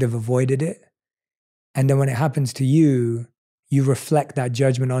 but they could have avoided it. And then when it happens to you, you reflect that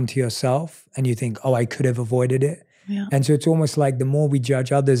judgment onto yourself and you think, oh, I could have avoided it. Yeah. And so it's almost like the more we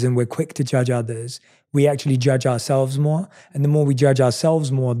judge others and we're quick to judge others, we actually judge ourselves more. And the more we judge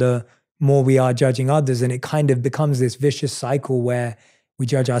ourselves more, the more we are judging others. And it kind of becomes this vicious cycle where we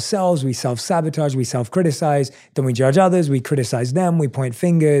judge ourselves, we self-sabotage, we self-criticize, then we judge others, we criticize them, we point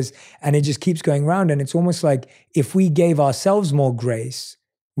fingers, and it just keeps going round. And it's almost like if we gave ourselves more grace,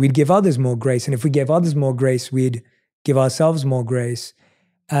 we'd give others more grace. And if we gave others more grace, we'd give ourselves more grace.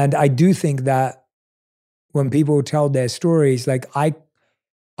 And I do think that when people tell their stories, like I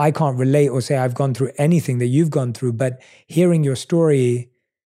can't relate or say I've gone through anything that you've gone through, but hearing your story,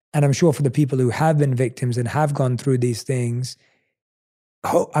 and I'm sure for the people who have been victims and have gone through these things,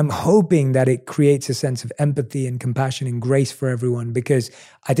 I'm hoping that it creates a sense of empathy and compassion and grace for everyone, because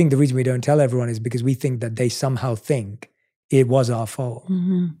I think the reason we don't tell everyone is because we think that they somehow think it was our fault.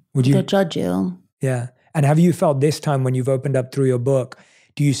 Mm-hmm. Would you? They'll judge you. Yeah. And have you felt this time when you've opened up through your book,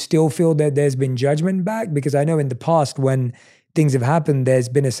 do you still feel that there's been judgment back? Because I know in the past when things have happened, there's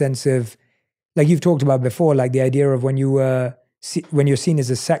been a sense of, like you've talked about before, like the idea of when you're seen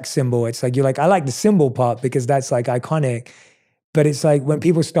as a sex symbol, it's like, you're like, I like the symbol part because that's like iconic. But it's like when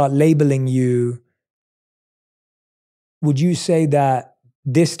people start labeling you, would you say that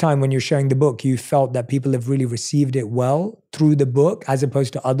this time when you're sharing the book, you felt that people have really received it well through the book as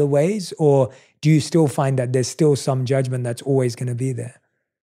opposed to other ways? Or do you still find that there's still some judgment that's always going to be there?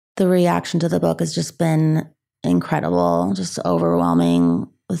 The reaction to the book has just been incredible, just overwhelming,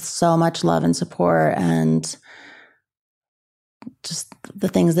 with so much love and support, and just the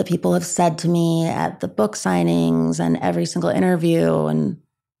things that people have said to me at the book signings and every single interview. And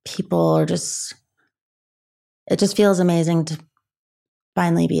people are just, it just feels amazing to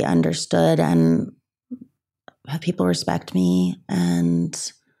finally be understood and have people respect me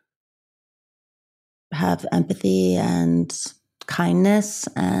and have empathy and kindness.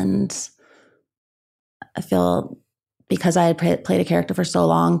 And I feel because I had played a character for so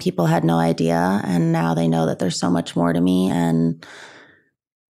long, people had no idea. And now they know that there's so much more to me. And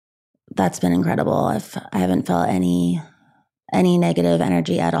that's been incredible. I haven't felt any negative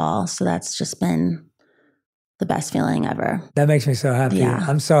energy at all. So that's just been the best feeling ever. That makes me so happy. Yeah.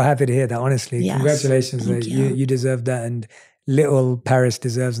 I'm so happy to hear that, honestly. Yes. Congratulations. Thank you. You deserve that. And little Paris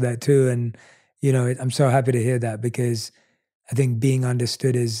deserves that too. And, you know, I'm so happy to hear that, because I think being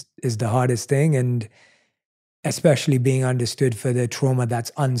understood is the hardest thing. And especially being understood for the trauma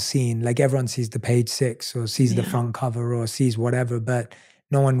that's unseen. Like everyone sees the page 6 or sees the front cover or sees whatever, but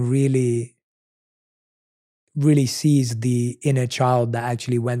no one really sees the inner child that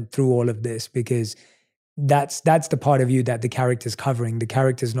actually went through all of this, because that's the part of you that the character's covering. The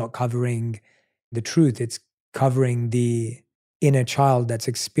character's not covering the truth. It's covering the inner child that's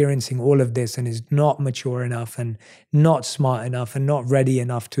experiencing all of this and is not mature enough and not smart enough and not ready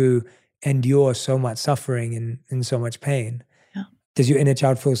enough to endure so much suffering and so much pain. Yeah. Does your inner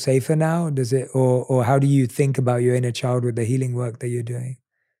child feel safer now? Does it, or how do you think about your inner child with the healing work that you're doing?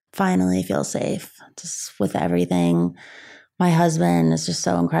 Finally feel safe, just with everything. My husband is just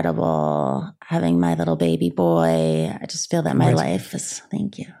so incredible. Having my little baby boy, I just feel that my life is,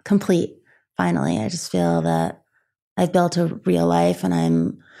 thank you, complete. Finally, I just feel that I've built a real life, and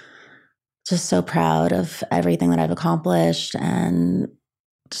I'm just so proud of everything that I've accomplished. And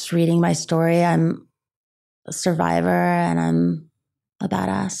just reading my story, I'm a survivor and I'm a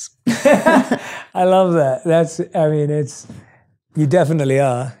badass. I love that. You definitely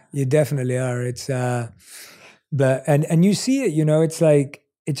are. You definitely are. It's, but you see it, it's like,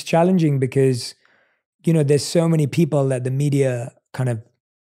 it's challenging because, there's so many people that the media kind of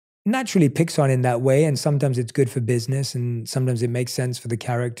naturally picks on in that way. And sometimes it's good for business and sometimes it makes sense for the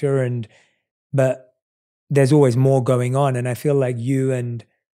character. But there's always more going on. And I feel like you and,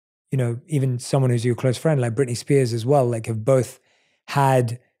 even someone who's your close friend, like Britney Spears as well, like have both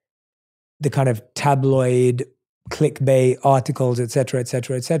had the kind of tabloid clickbait articles, et cetera, et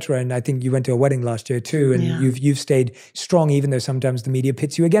cetera, et cetera. And I think you went to a wedding last year too, and you've stayed strong, even though sometimes the media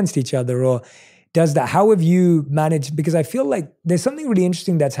pits you against each other or does that. How have you managed? Because I feel like there's something really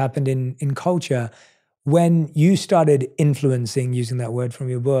interesting that's happened in culture when you started influencing, using that word from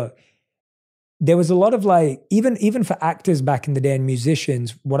your book. There was a lot of like, even for actors back in the day and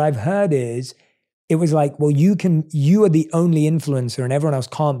musicians, what I've heard is it was like, well, you are the only influencer and everyone else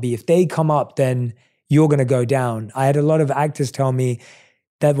can't be. If they come up, then you're going to go down. I had a lot of actors tell me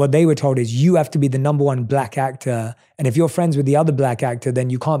that what they were told is you have to be the number one black actor. And if you're friends with the other black actor, then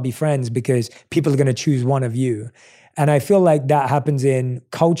you can't be friends because people are going to choose one of you. And I feel like that happens in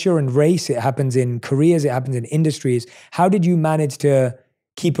culture and race. It happens in careers. It happens in industries. How did you manage to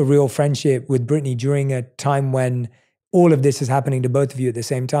keep a real friendship with Britney during a time when all of this is happening to both of you at the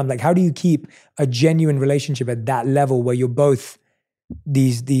same time? Like, how do you keep a genuine relationship at that level where you're both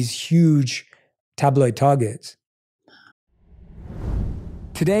these huge tabloid targets?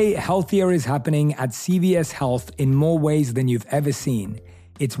 Today, healthier is happening at CVS Health in more ways than you've ever seen.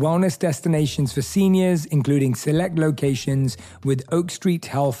 It's wellness destinations for seniors, including select locations with Oak Street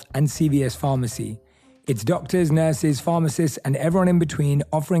Health and CVS Pharmacy. It's doctors, nurses, pharmacists, and everyone in between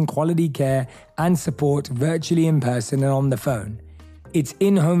offering quality care and support virtually in person and on the phone. It's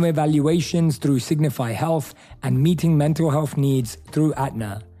in-home evaluations through Signify Health and meeting mental health needs through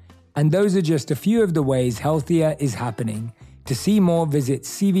Aetna. And those are just a few of the ways healthier is happening. To see more, visit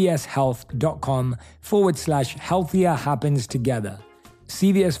cvshealth.com/healthier happens together.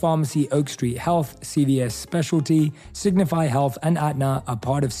 CVS Pharmacy, Oak Street Health, CVS Specialty, Signify Health, and Aetna are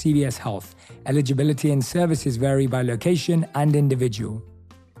part of CVS Health. Eligibility and services vary by location and individual.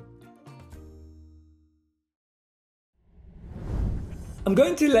 I'm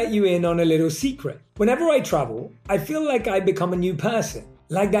going to let you in on a little secret. Whenever I travel, I feel like I become a new person.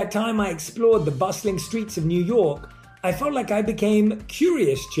 Like that time I explored the bustling streets of New York, I felt like I became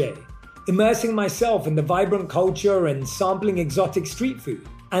Curious Jay, immersing myself in the vibrant culture and sampling exotic street food.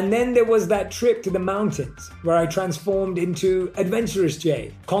 And then there was that trip to the mountains, where I transformed into Adventurous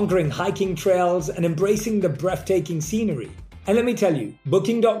Jay, conquering hiking trails and embracing the breathtaking scenery. And let me tell you,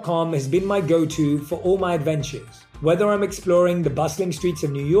 Booking.com has been my go-to for all my adventures. Whether I'm exploring the bustling streets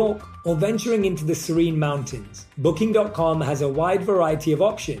of New York or venturing into the serene mountains, Booking.com has a wide variety of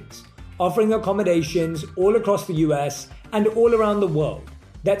options, offering accommodations all across the US and all around the world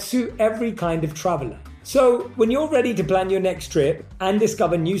that suit every kind of traveler. So when you're ready to plan your next trip and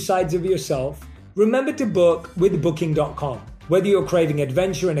discover new sides of yourself, remember to book with Booking.com. Whether you're craving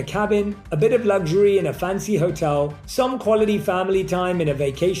adventure in a cabin, a bit of luxury in a fancy hotel, some quality family time in a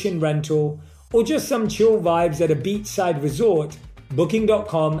vacation rental, or just some chill vibes at a beachside resort,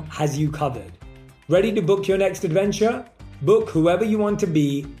 Booking.com has you covered. Ready to book your next adventure? Book whoever you want to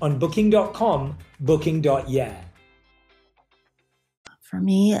be on Booking.com, Booking.yeah. For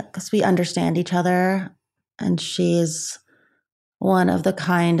me, because we understand each other, and she's one of the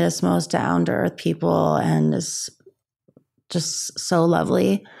kindest, most down-to-earth people and is just so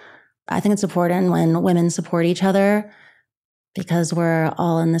lovely. I think it's important when women support each other because we're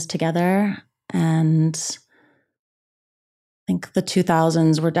all in this together. And I think the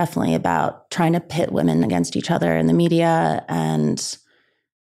 2000s were definitely about trying to pit women against each other in the media. And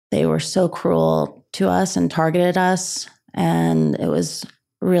they were so cruel to us and targeted us. And it was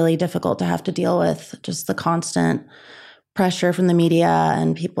really difficult to have to deal with just the constant pressure from the media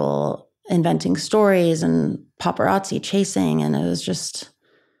and people inventing stories and paparazzi chasing. And it was just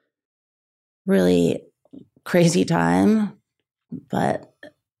really crazy time. But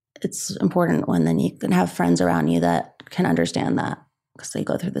it's important when then you can have friends around you that can understand that because they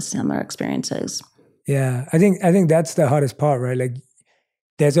go through the similar experiences. Yeah, I think that's the hardest part, right? Like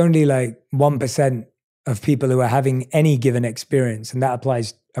there's only like 1% of people who are having any given experience, and that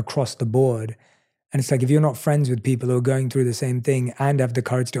applies across the board. And it's like if you're not friends with people who are going through the same thing and have the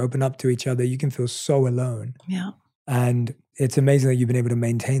courage to open up to each other, you can feel so alone. Yeah. And it's amazing that you've been able to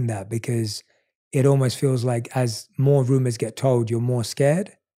maintain that, because it almost feels like as more rumors get told, you're more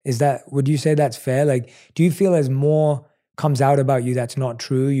scared. Would you say that's fair? Like, do you feel as more comes out about you that's not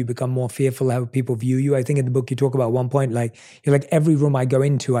true, you become more fearful how people view you? I think in the book you talk about one point, like, you're like, every room I go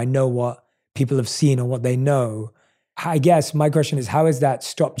into, I know what people have seen or what they know. I guess my question is, how has that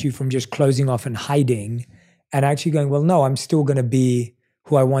stopped you from just closing off and hiding and actually going, well, no, I'm still going to be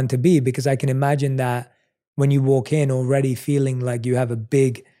who I want to be? Because I can imagine that when you walk in already feeling like you have a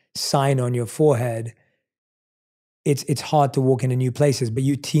big sign on your forehead, it's hard to walk into new places, but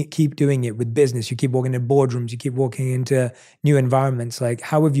you keep doing it with business. You keep walking in boardrooms, you keep walking into new environments. Like,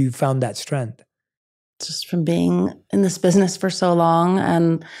 how have you found that strength? Just from being in this business for so long,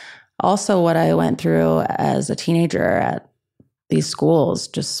 and also what I went through as a teenager at these schools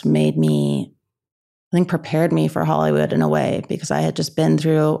just made me, I think, prepared me for Hollywood in a way, because I had just been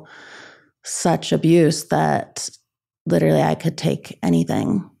through such abuse that literally I could take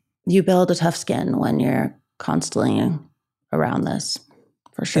anything. You build a tough skin when you're constantly around this,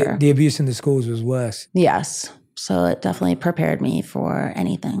 for sure. The abuse in the schools was worse. Yes. So it definitely prepared me for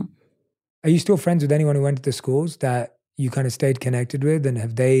anything. Are you still friends with anyone who went to the schools that you kind of stayed connected with, and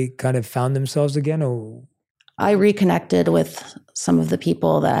have they kind of found themselves again? Or I reconnected with some of the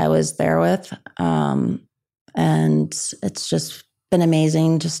people that I was there with. And it's just been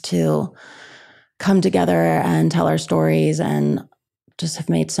amazing just to come together and tell our stories, and just have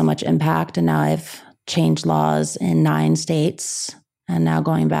made so much impact. And now I've changed laws in 9 states, and now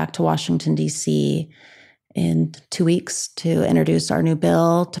going back to Washington, D.C. in 2 weeks to introduce our new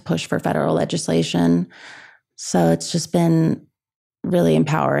bill to push for federal legislation. So it's just been really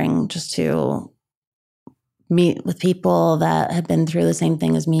empowering just to meet with people that have been through the same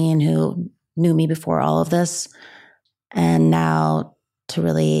thing as me and who knew me before all of this. And now to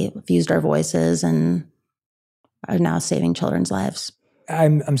really have used our voices and are now saving children's lives.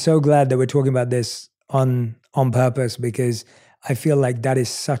 I'm so glad that we're talking about this on purpose, because I feel like that is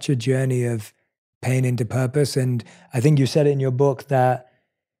such a journey of pain into purpose. And I think you said it in your book that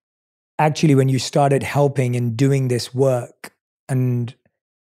actually when you started helping and doing this work, and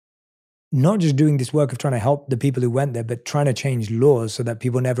not just doing this work of trying to help the people who went there, but trying to change laws so that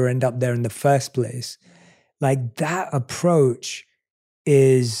people never end up there in the first place. Like that approach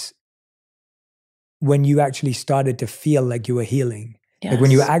is when you actually started to feel like you were healing. Yes. Like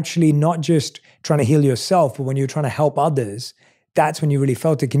when you were actually not just trying to heal yourself, but when you were trying to help others, that's when you really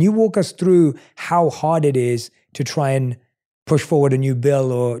felt it. Can you walk us through how hard it is to try and push forward a new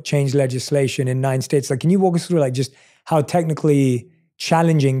bill or change legislation in 9 states? Like, can you walk us through like just how technically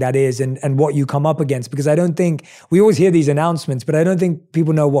challenging that is and what you come up against? Because I don't think, we always hear these announcements, but I don't think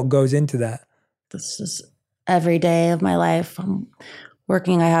people know what goes into that. This is every day of my life. I'm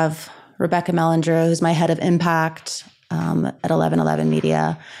working, I have Rebecca Mellinger, who's my head of impact at 1111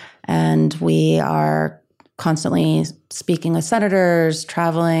 Media. And we are constantly speaking with senators,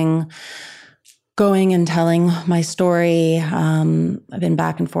 traveling, going and telling my story. I've been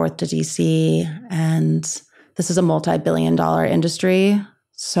back and forth to DC, and this is a multi-billion-dollar industry.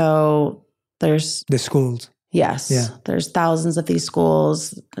 So there's The schools. Yes. Yeah. There's thousands of these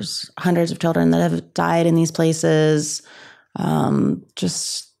schools. There's hundreds of children that have died in these places.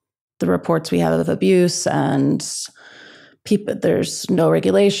 Just the reports we have of abuse and people, there's no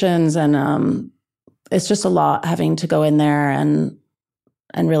regulations. And it's just a lot having to go in there and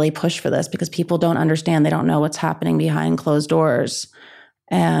really push for this, because people don't understand. They don't know what's happening behind closed doors.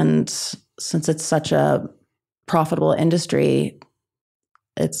 And since it's such a profitable industry,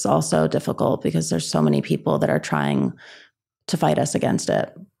 it's also difficult because there's so many people that are trying to fight us against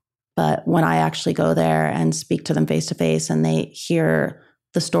it. But when I actually go there and speak to them face to face and they hear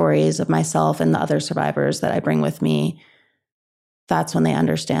the stories of myself and the other survivors that I bring with me, that's when they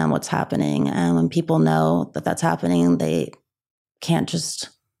understand what's happening. And when people know that that's happening, they can't just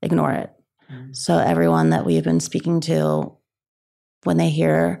ignore it. Mm-hmm. So everyone that we've been speaking to, when they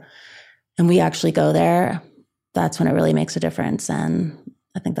hear and we actually go there, that's when it really makes a difference. And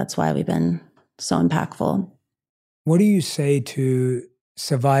I think that's why we've been so impactful. What do you say to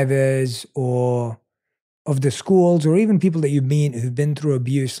survivors or of the schools, or even people that you meet who've been through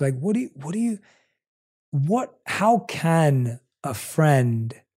abuse? Like, how can a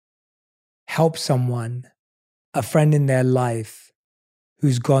friend help someone, a friend in their life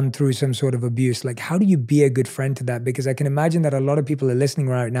who's gone through some sort of abuse? Like, how do you be a good friend to that? Because I can imagine that a lot of people are listening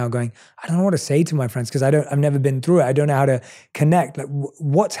right now going, I don't know what to say to my friends because I've never been through it. I don't know how to connect. Like,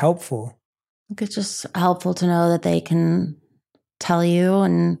 what's helpful? It's just helpful to know that they can tell you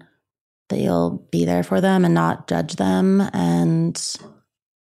and that you'll be there for them and not judge them, and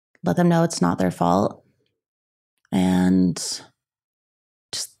let them know it's not their fault. And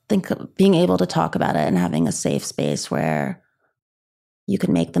just think of being able to talk about it and having a safe space where you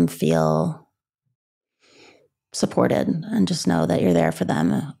can make them feel supported and just know that you're there for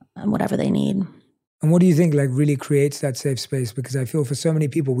them and whatever they need. And what do you think like really creates that safe space? Because I feel for so many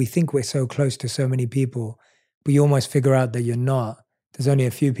people, we think we're so close to so many people, but you almost figure out that you're not. There's only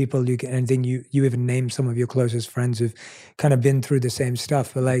a few people you can, and then you even name some of your closest friends who've kind of been through the same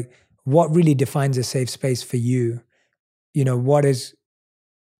stuff. But like, what really defines a safe space for you? You know,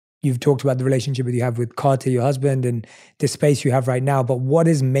 you've talked about the relationship that you have with Carter, your husband, and the space you have right now, but what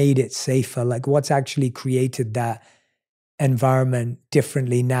has made it safer? Like, what's actually created that environment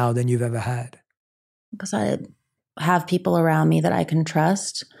differently now than you've ever had? Because I have people around me that I can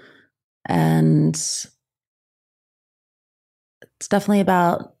trust. And it's definitely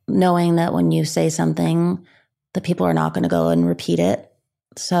about knowing that when you say something, the people are not going to go and repeat it.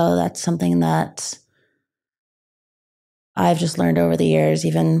 So that's something that I've just learned over the years.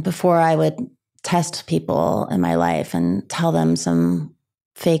 Even before, I would test people in my life and tell them some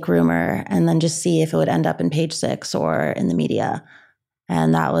fake rumor and then just see if it would end up in Page Six or in the media.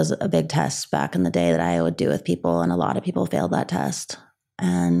 And that was a big test back in the day that I would do with people. And a lot of people failed that test.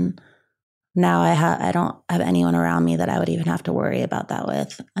 And now I don't have anyone around me that I would even have to worry about that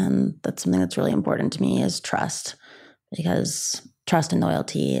with. And that's something that's really important to me, is trust, because trust and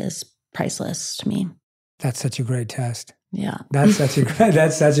loyalty is priceless to me. That's such a great test. Yeah. That's such a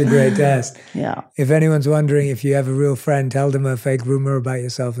great test. Yeah. If anyone's wondering if you have a real friend, tell them a fake rumor about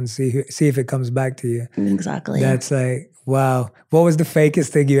yourself and see if it comes back to you. Exactly. That's like, wow. What was the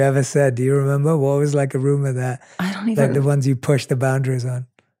fakest thing you ever said? Do you remember? What was like a rumor that, I don't even, like the ones you pushed the boundaries on?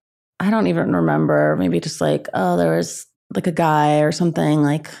 I don't even remember. Maybe just like, oh, there was like a guy or something.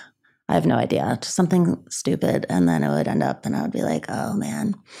 Like, I have no idea. Just something stupid. And then it would end up and I would be like, oh,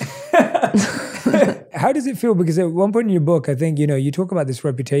 man. How does it feel? Because at one point in your book, I think, you talk about this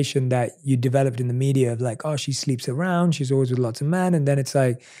reputation that you developed in the media of like, oh, she sleeps around. She's always with lots of men. And then it's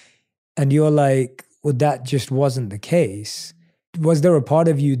like, and you're like, well, that just wasn't the case. Was there a part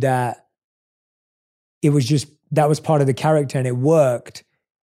of you that it was just, that was part of the character and it worked?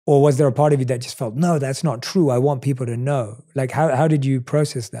 Or was there a part of you that just felt, no, that's not true. I want people to know. Like, how did you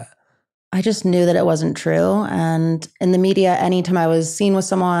process that? I just knew that it wasn't true. And in the media, anytime I was seen with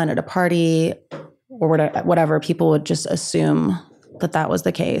someone at a party or whatever, people would just assume that that was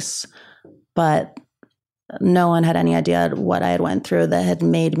the case. But no one had any idea what I had went through that had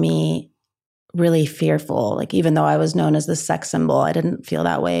made me really fearful. Like, even though I was known as the sex symbol, I didn't feel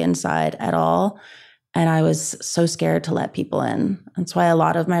that way inside at all. And I was so scared to let people in. That's why a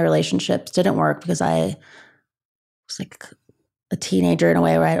lot of my relationships didn't work, because I was like a teenager in a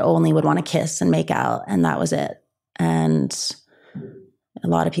way where I only would want to kiss and make out, and that was it. And a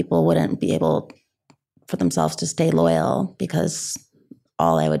lot of people wouldn't be able for themselves to stay loyal because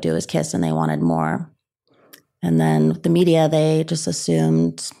all I would do is kiss and they wanted more. And then the media, they just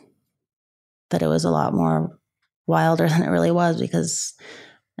assumed that it was a lot more wilder than it really was, because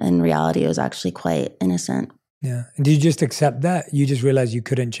in reality, it was actually quite innocent. Yeah. And did you just accept that? You just realized you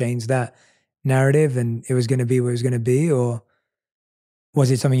couldn't change that narrative and it was going to be what it was going to be? Or was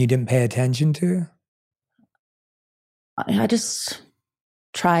it something you didn't pay attention to? I just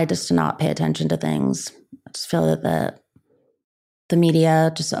tried just to not pay attention to things. I just feel that the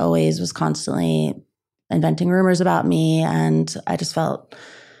media just always was constantly inventing rumors about me. And I just felt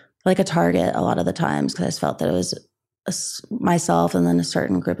like a target a lot of the times, because I just felt that it was myself and then a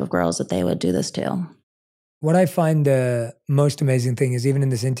certain group of girls that they would do this to. What I find the most amazing thing is, even in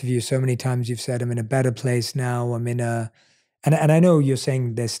this interview, so many times you've said, I'm in a better place now. I'm in a, and I know you're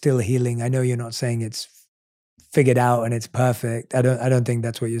saying there's still healing. I know you're not saying it's figured out and it's perfect. I don't think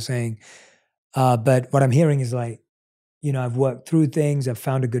that's what you're saying. But what I'm hearing is like, I've worked through things. I've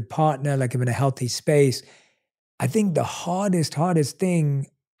found a good partner. Like, I'm in a healthy space. I think the hardest thing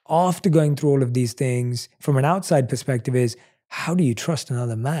after going through all of these things from an outside perspective is, how do you trust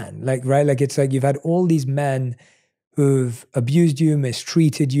another man? Like, right? Like, it's like you've had all these men who've abused you,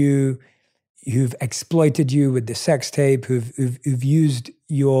 mistreated you, who've exploited you with the sex tape, who've used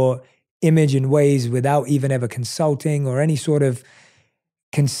your image in ways without even ever consulting or any sort of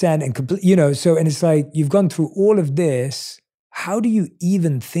consent and complete, so, and it's like, you've gone through all of this. How do you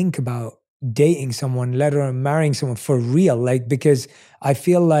even think about dating someone, let alone marrying someone for real? Like, because I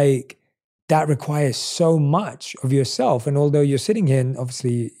feel like that requires so much of yourself. And although you're sitting here and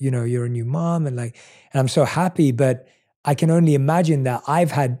obviously, you're a new mom and I'm so happy, but I can only imagine that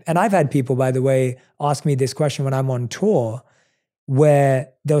I've had people, by the way, ask me this question when I'm on tour, where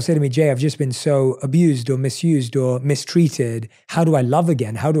they'll say to me, Jay, I've just been so abused or misused or mistreated. How do I love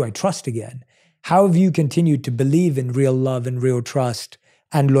again? How do I trust again? How have you continued to believe in real love and real trust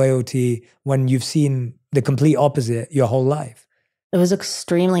and loyalty when you've seen the complete opposite your whole life? It was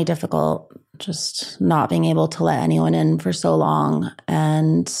extremely difficult, just not being able to let anyone in for so long.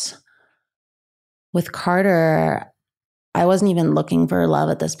 And with Carter, I wasn't even looking for love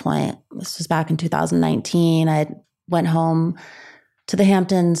at this point. This was back in 2019. I went home to the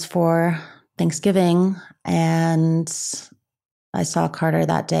Hamptons for Thanksgiving, and I saw Carter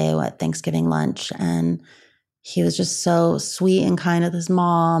that day at Thanksgiving lunch, and he was just so sweet and kind with his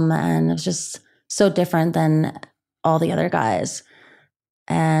mom, and it was just so different than all the other guys.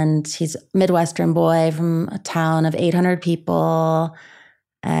 And he's a Midwestern boy from a town of 800 people,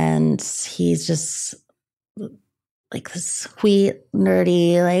 and he's just like this sweet,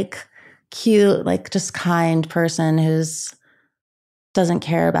 nerdy, like cute, like just kind person who's doesn't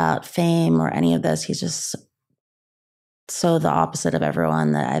care about fame or any of this. He's just so the opposite of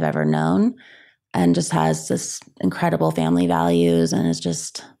everyone that I've ever known, and just has this incredible family values and is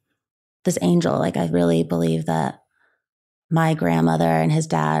just this angel. Like, I really believe that my grandmother and his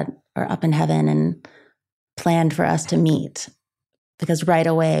dad are up in heaven and planned for us to meet, because right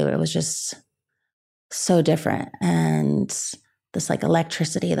away it was just so different, and this like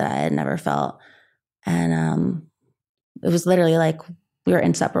electricity that I had never felt. And it was literally like we were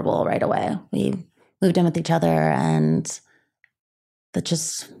inseparable right away. We moved in with each other, and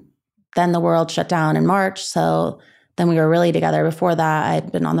then the world shut down in March. So then we were really together. Before that,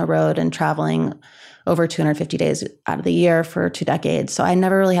 I'd been on the road and traveling over 250 days out of the year for 2 decades. So I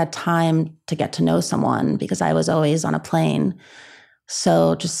never really had time to get to know someone because I was always on a plane.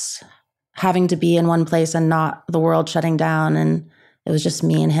 So just having to be in one place and not the world shutting down and it was just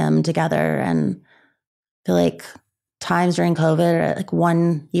me and him together. And I feel like times during COVID, like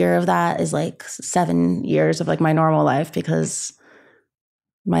 1 year of that is like 7 years of like my normal life, because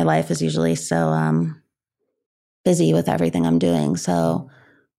my life is usually so busy with everything I'm doing. So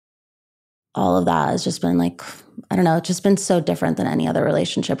all of that has just been like, I don't know, it's just been so different than any other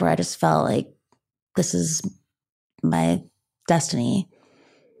relationship, where I just felt like this is my destiny.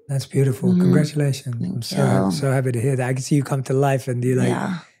 That's beautiful. Mm-hmm. Congratulations. I'm so happy to hear that. I can see you come to life, and you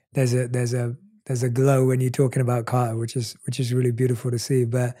like, there's a glow when you're talking about Carter, which is really beautiful to see.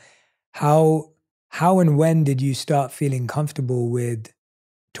 But how and when did you start feeling comfortable with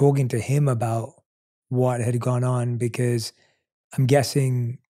talking to him about what had gone on? Because I'm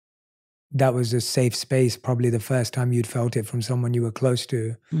guessing that was a safe space, probably the first time you'd felt it from someone you were close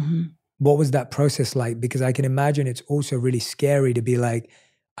to. Mm-hmm. What was that process like? Because I can imagine it's also really scary to be like,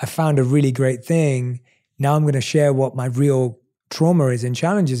 I found a really great thing. Now I'm going to share what my real trauma is and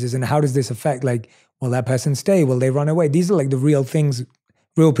challenges is, and how does this affect, like, will that person stay? Will they run away? These are like the real things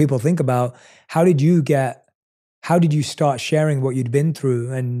real people think about. How did you start sharing what you'd been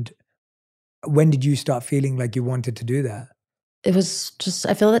through, and when did you start feeling like you wanted to do that? It was just,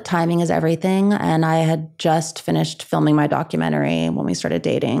 I feel that timing is everything. And I had just finished filming my documentary when we started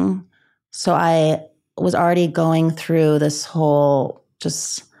dating. So I was already going through this whole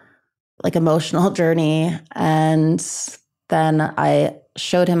just like emotional journey. And then I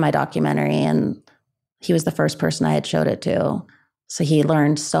showed him my documentary, and he was the first person I had showed it to. So he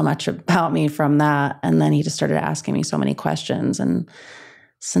learned so much about me from that. And then he just started asking me so many questions. And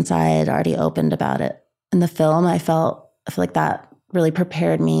since I had already opened about it in the film, I feel like that really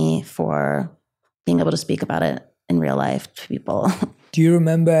prepared me for being able to speak about it in real life to people. Do you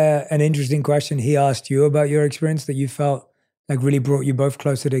remember an interesting question he asked you about your experience that you felt like really brought you both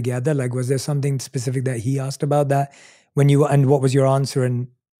closer together? Like, was there something specific that he asked about that and what was your answer, and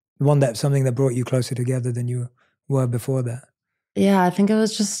something that brought you closer together than you were before that? Yeah, I think it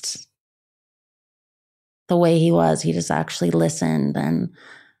was just the way he was. He just actually listened, and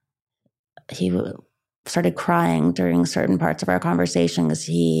he started crying during certain parts of our conversation because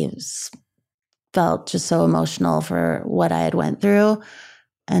he felt just so emotional for what I had went through.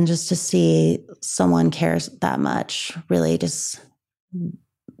 And just to see someone cares that much really just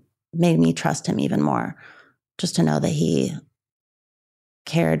made me trust him even more. Just to know that he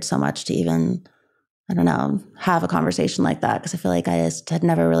cared so much to even, I don't know, have a conversation like that. Because I feel like I just had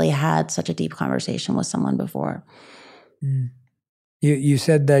never really had such a deep conversation with someone before. Mm. You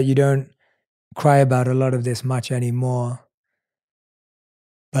said that you don't cry about a lot of this much anymore.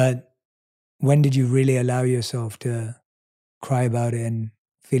 But when did you really allow yourself to cry about it and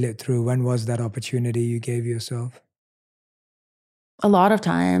feel it through? When was that opportunity you gave yourself? A lot of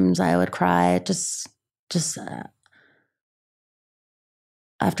times I would cry just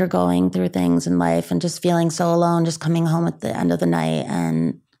after going through things in life and just feeling so alone, just coming home at the end of the night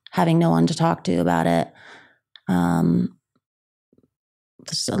and having no one to talk to about it.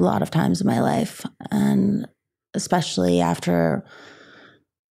 Just a lot of times in my life, and especially after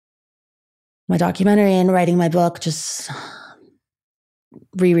my documentary and writing my book, just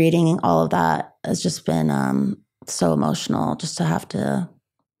rereading all of that has just been so emotional, just to have to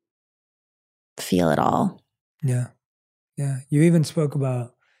feel it all. Yeah. You even spoke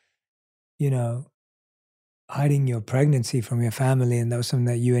about, hiding your pregnancy from your family, and that was something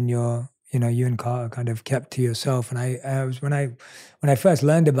that you and Carter kind of kept to yourself. And I was when I first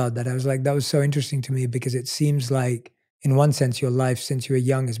learned about that, I was like, that was so interesting to me, because it seems like, in one sense, your life since you were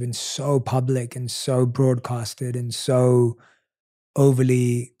young has been so public and so broadcasted and so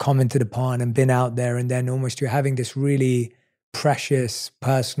overly commented upon and been out there, and then almost you're having this really precious,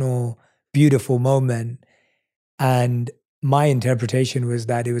 personal, beautiful moment. And my interpretation was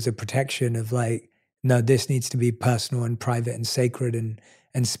that it was a protection of like, no, this needs to be personal and private and sacred and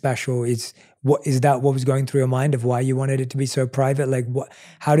special. What was going through your mind of why you wanted it to be so private? Like,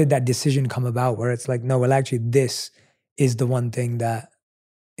 how did that decision come about, where it's like, no, well, actually this is the one thing that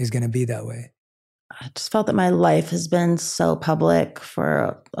is going to be that way? I just felt that my life has been so public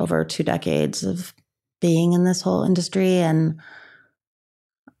for over 2 decades of being in this whole industry. And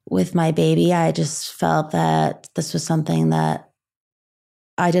with my baby, I just felt that this was something that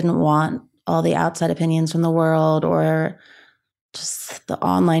I didn't want all the outside opinions from the world, or just the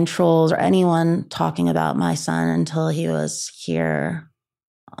online trolls, or anyone talking about my son until he was here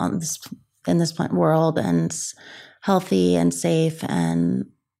in this world and healthy and safe. And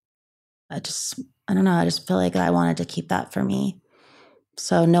I don't know, I just feel like I wanted to keep that for me.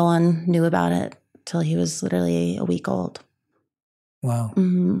 So no one knew about it till he was literally a week old. Wow.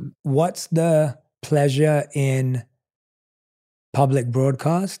 Mm-hmm. What's the pleasure in public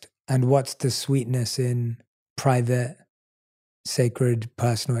broadcast, and what's the sweetness in private, sacred,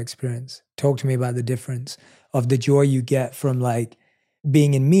 personal experience? Talk to me about the difference of the joy you get from like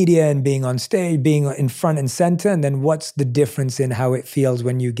being in media and being on stage, being in front and center, and then what's the difference in how it feels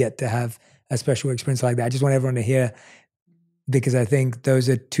when you get to have a special experience like that? I just want everyone to hear, because I think those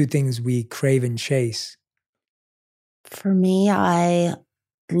are two things we crave and chase. For me, I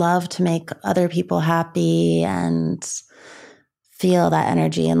love to make other people happy and feel that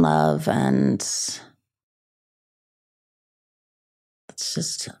energy and love. And it's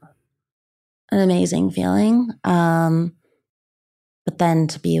just an amazing feeling. But then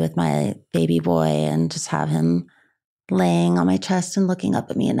to be with my baby boy and just have him laying on my chest and looking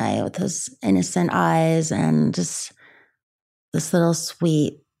up at me at night with his innocent eyes and just this little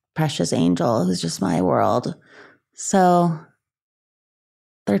sweet, precious angel who's just my world. So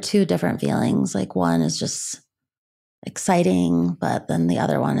they're two different feelings. Like one is just exciting, but then the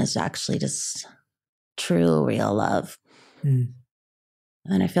other one is actually just true, real love. And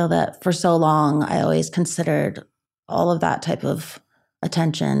I feel that for so long, I always considered all of that type of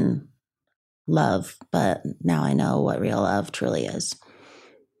attention love, but now I know what real love truly is.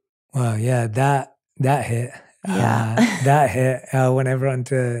 Wow, yeah, that hit. Yeah. That hit. I want everyone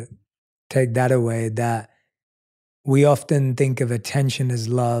to take that away, that we often think of attention as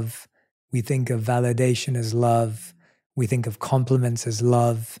love. We think of validation as love. We think of compliments as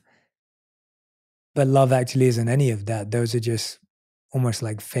love. But love actually isn't any of that. Those are just almost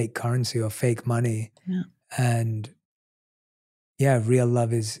like fake currency or fake money. Yeah. And yeah, real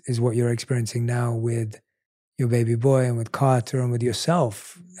love is what you're experiencing now with your baby boy and with Carter and with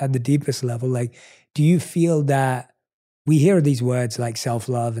yourself at the deepest level. Like, do you feel that we hear these words like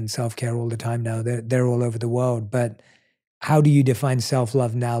self-love and self-care all the time now? They're all over the world. But how do you define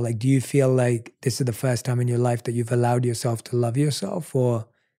self-love now? Like, do you feel like this is the first time in your life that you've allowed yourself to love yourself, or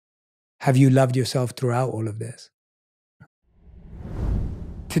have you loved yourself throughout all of this?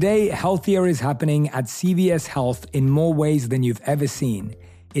 Today, healthier is happening at CVS Health in more ways than you've ever seen.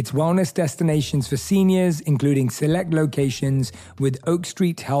 It's wellness destinations for seniors, including select locations with Oak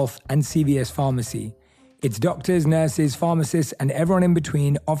Street Health and CVS Pharmacy. It's doctors, nurses, pharmacists, and everyone in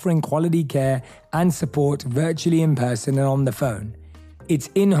between offering quality care and support virtually, in person, and on the phone. It's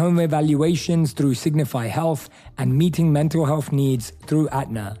in-home evaluations through Signify Health and meeting mental health needs through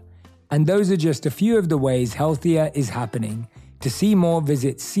Aetna. And those are just a few of the ways healthier is happening. To see more,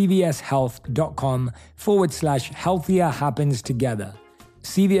 visit cvshealth.com/healthier happens together.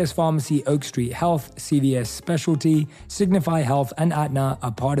 CVS Pharmacy, Oak Street Health, CVS Specialty, Signify Health, and Aetna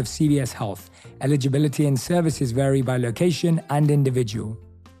are part of CVS Health. Eligibility and services vary by location and individual.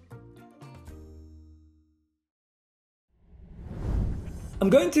 I'm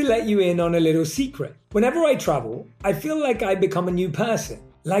going to let you in on a little secret. Whenever I travel, I feel like I become a new person.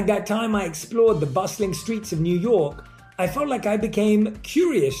 Like that time I explored the bustling streets of New York, I felt like I became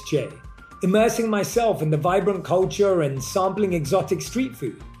Curious Jay, immersing myself in the vibrant culture and sampling exotic street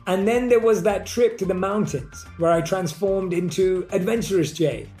food. And then there was that trip to the mountains where I transformed into Adventurous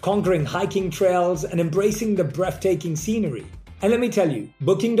Jay, conquering hiking trails and embracing the breathtaking scenery. And let me tell you,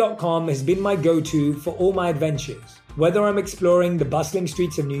 Booking.com has been my go-to for all my adventures. Whether I'm exploring the bustling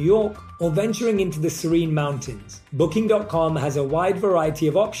streets of New York or venturing into the serene mountains, Booking.com has a wide variety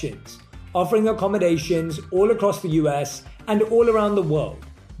of options, offering accommodations all across the US and all around the world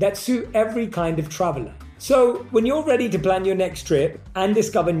that suit every kind of traveler. So when you're ready to plan your next trip and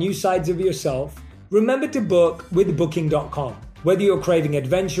discover new sides of yourself, remember to book with Booking.com. Whether you're craving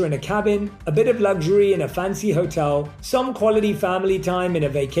adventure in a cabin, a bit of luxury in a fancy hotel, some quality family time in a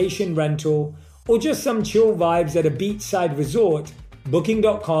vacation rental, or just some chill vibes at a beachside resort,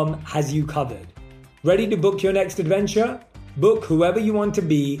 Booking.com has you covered. Ready to book your next adventure? Book whoever you want to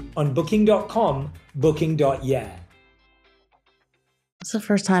be on Booking.com, Booking.yeah. It's the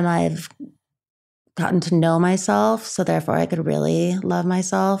first time I've gotten to know myself, so therefore I could really love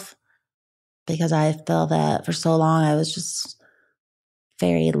myself, because I feel that for so long I was just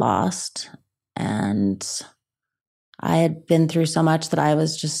very lost, and I had been through so much that I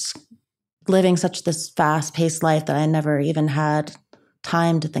was just living such this fast-paced life that I never even had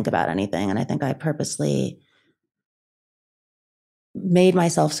time to think about anything. And I think I purposely made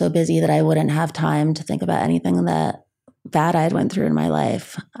myself so busy that I wouldn't have time to think about anything that bad I had went through in my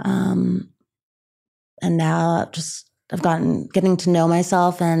life. And now I've getting to know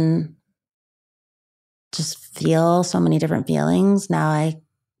myself and just feel so many different feelings. Now I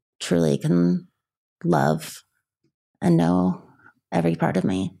truly can love and know every part of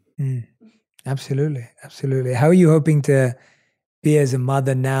me. Absolutely. Absolutely. How are you hoping to be as a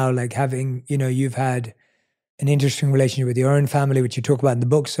mother now? Like having, you've had an interesting relationship with your own family, which you talk about in the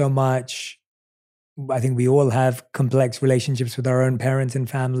book so much. I think we all have complex relationships with our own parents and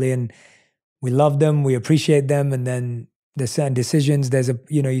family, and we love them, we appreciate them, and then there's certain decisions.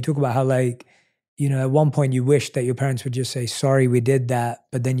 You talk about how at one point you wish that your parents would just say, sorry, we did that,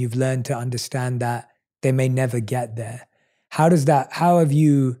 but then you've learned to understand that they may never get there. How have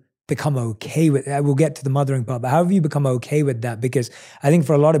you become okay with that? We'll get to the mothering part, but how have you become okay with that? Because I think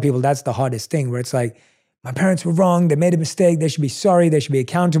for a lot of people, that's the hardest thing, where it's like, my parents were wrong, they made a mistake, they should be sorry, they should be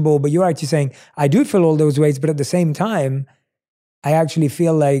accountable. But you're actually saying, I do feel all those ways, but at the same time, I actually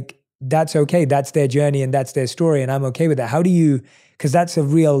feel like that's okay. That's their journey and that's their story, and I'm okay with that. Because that's a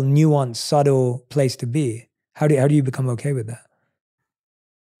real nuanced, subtle place to be. How do you become okay with that?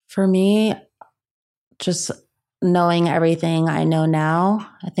 For me, just knowing everything I know now,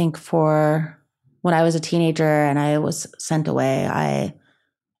 I think for when I was a teenager and I was sent away, I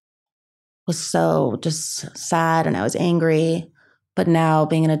was so just sad and I was angry. But now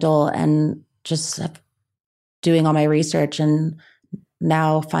being an adult and just doing all my research and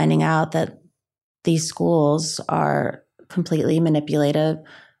now finding out that these schools are completely manipulative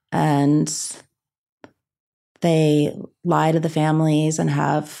and they lie to the families and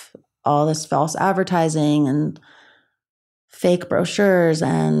have all this false advertising and fake brochures,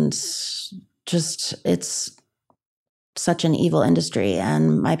 and just it's such an evil industry.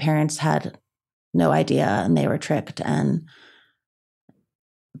 And my parents had no idea and they were tricked. And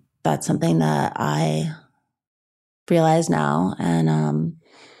that's something that I realize now. And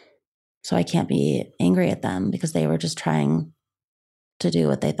so I can't be angry at them because they were just trying to do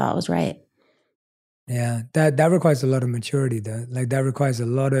what they thought was right. Yeah, that requires a lot of maturity though. Like that requires a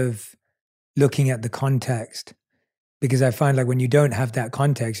lot of looking at the context, because I find like when you don't have that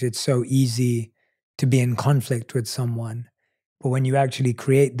context, it's so easy to be in conflict with someone. But when you actually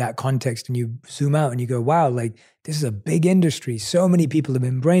create that context and you zoom out and you go, wow, like this is a big industry. So many people have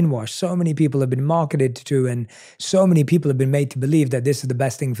been brainwashed. So many people have been marketed to, and so many people have been made to believe that this is the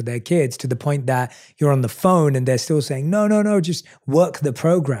best thing for their kids, to the point that you're on the phone and they're still saying, no, just work the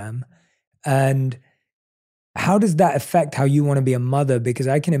program. And how does that affect how you want to be a mother? Because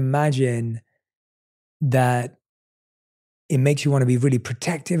I can imagine that it makes you want to be really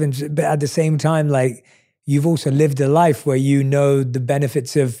protective, but at the same time, like you've also lived a life where you know the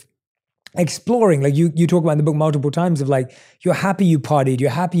benefits of exploring. Like you talk about in the book multiple times of like, you're happy you partied, you're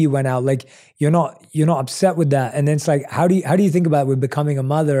happy you went out, like you're not upset with that. And then it's like, how do you think about with becoming a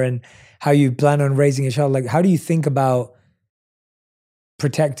mother and how you plan on raising a child? Like, how do you think about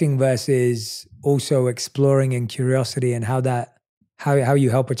protecting versus also exploring and curiosity, and how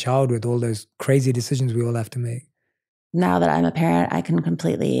you help a child with all those crazy decisions we all have to make? Now that I'm a parent, I can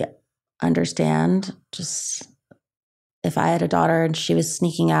completely understand. Just if I had a daughter and she was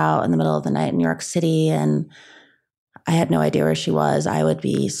sneaking out in the middle of the night in New York City and I had no idea where she was, I would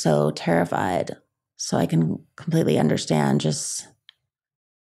be so terrified. So I can completely understand just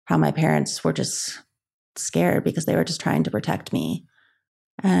how my parents were just scared because they were just trying to protect me.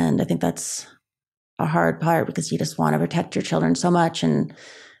 And I think that's a hard part because you just want to protect your children so much. And I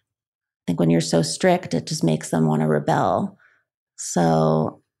think when you're so strict, it just makes them want to rebel.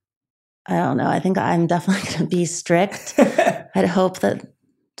 So I don't know. I think I'm definitely going to be strict. I'd hope that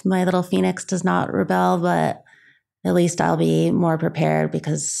my little phoenix does not rebel, but at least I'll be more prepared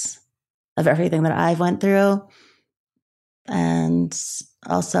because of everything that I've went through. And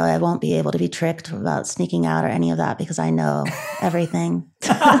also I won't be able to be tricked about sneaking out or any of that because I know everything.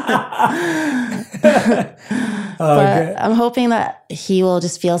 But I'm hoping that he will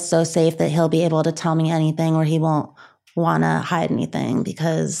just feel so safe that he'll be able to tell me anything, or he won't want to hide anything,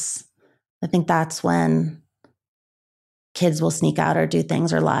 because I think that's when kids will sneak out or do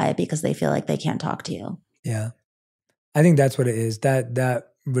things or lie because they feel like they can't talk to you. Yeah. I think that's what it is.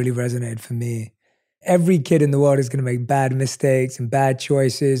 That really resonated for me. Every kid in the world is going to make bad mistakes and bad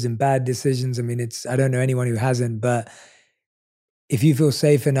choices and bad decisions. I mean, I don't know anyone who hasn't, but if you feel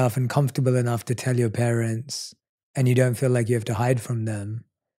safe enough and comfortable enough to tell your parents and you don't feel like you have to hide from them,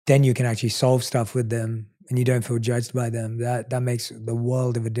 then you can actually solve stuff with them and you don't feel judged by them. That makes the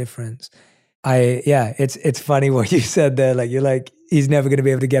world of a difference. It's funny what you said there. Like you're like, he's never going to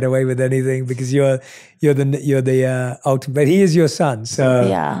be able to get away with anything because you're the ultimate. But he is your son, so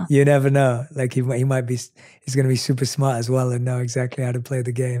yeah. You never know. Like he's going to be super smart as well and know exactly how to play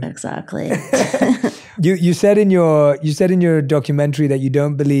the game. Exactly. You said in your documentary that you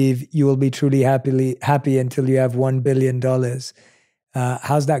don't believe you will be truly happy until you have $1 billion.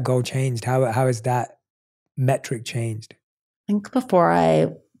 How's that goal changed? How has that metric changed? I think before I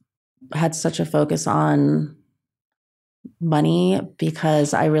had such a focus on money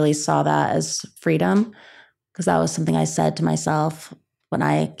because I really saw that as freedom. because that was something I said to myself. When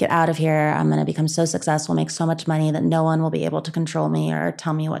I get out of here, I'm going to become so successful, make so much money that no one will be able to control me or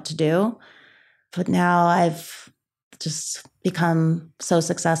tell me what to do. But now I've just become so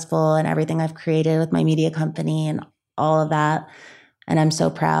successful in everything I've created with my media company and all of that. And I'm so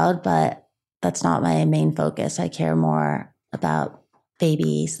proud, but that's not my main focus. I care more about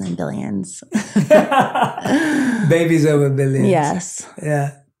babies than billions. Babies over billions. Yes.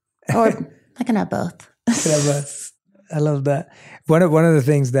 Yeah. Or I can have both. I love that. One of the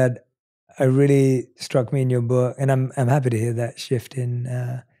things that really struck me in your book, and I'm happy to hear that shift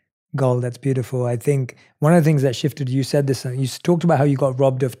in goal. That's beautiful. I think one of the things that shifted, you said this, you talked about how you got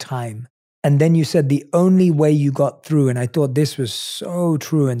robbed of time. And then you said the only way you got through, and I thought this was so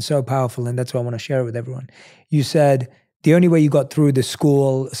true and so powerful, and that's why I want to share it with everyone. You said the only way you got through the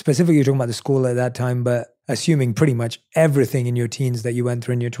school, specifically you're talking about the school at that time, but assuming pretty much everything in your teens that you went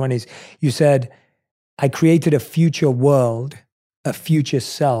through in your 20s, you said, I created a future world, a future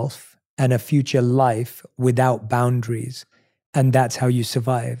self, and a future life without boundaries. And that's how you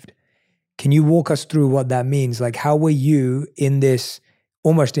survived. Can you walk us through what that means? Like, how were you in this,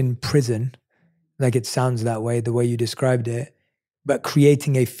 almost in prison, like it sounds that way, the way you described it, but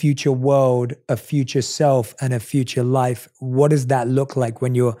creating a future world, a future self, and a future life? What does that look like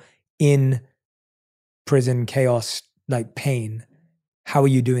when you're in prison, chaos, like pain? How are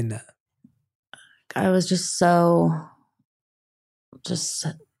you doing that? I was just so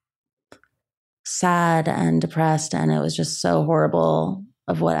sad and depressed, and it was just so horrible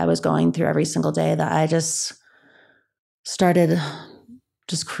of what I was going through every single day that I just started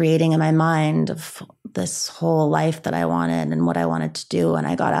just creating in my mind of this whole life that I wanted and what I wanted to do when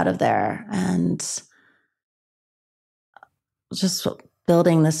I got out of there, and just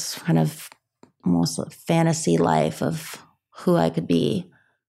building this kind of almost fantasy life of who I could be.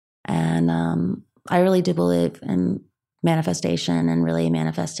 And I really do believe in manifestation and really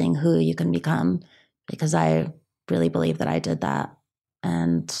manifesting who you can become, because I really believe that I did that.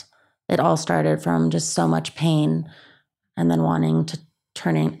 And it all started from just so much pain and then wanting to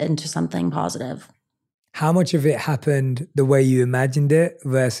turn it into something positive. How much of it happened the way you imagined it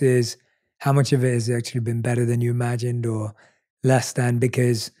versus how much of it has actually been better than you imagined or less than?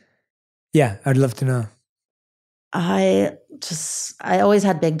 Because, yeah, I'd love to know. I always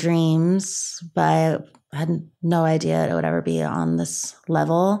had big dreams, but I had no idea it would ever be on this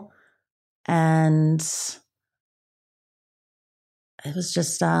level. And it was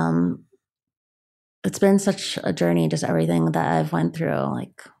just, it's been such a journey, just everything that I've went through.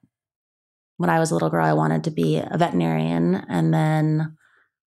 Like when I was a little girl, I wanted to be a veterinarian, and then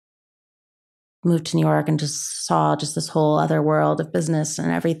moved to New York and just saw just this whole other world of business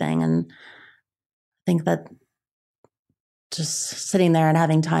and everything. And I think that just sitting there and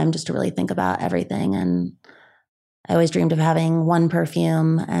having time just to really think about everything. And I always dreamed of having one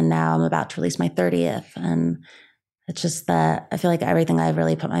perfume, and now I'm about to release my 30th. And it's just that I feel like everything I've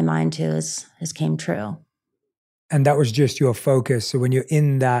really put my mind to has came true. And that was just your focus. So when you're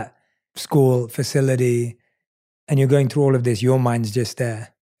in that school facility and you're going through all of this, your mind's just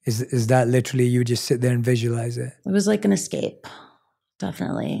there. Is that literally you just sit there and visualize it? It was like an escape,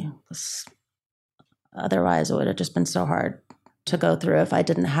 definitely. Otherwise, it would have just been so hard to go through if I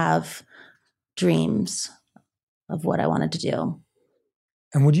didn't have dreams of what I wanted to do.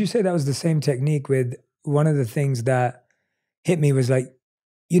 And would you say that was the same technique with one of the things that hit me was like,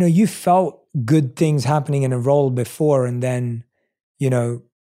 you know, you felt good things happening in a role before, and then, you know,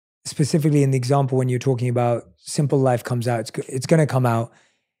 specifically in the example when you're talking about Simple Life comes out, it's going to come out.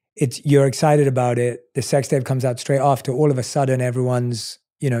 You're excited about it. The sex tape comes out straight after. All of a sudden, everyone's,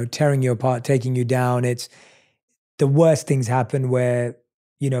 you know, tearing you apart, taking you down. It's the worst things happen where,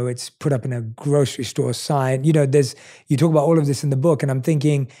 you know, it's put up in a grocery store sign. You know, you talk about all of this in the book, and I'm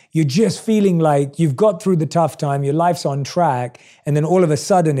thinking you're just feeling like you've got through the tough time, your life's on track, and then all of a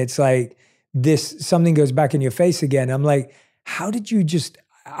sudden it's like something goes back in your face again. I'm like, how did you just,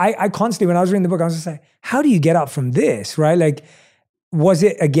 I constantly, when I was reading the book, I was just like, how do you get up from this, right? Like, was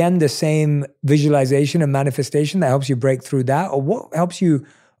it again the same visualization and manifestation that helps you break through that? Or what helps you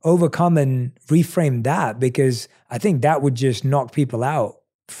overcome and reframe that? Because I think that would just knock people out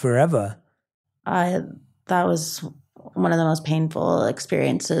forever. That was one of the most painful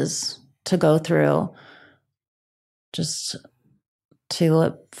experiences to go through. Just to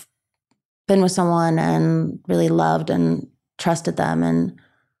have been with someone and really loved and trusted them, and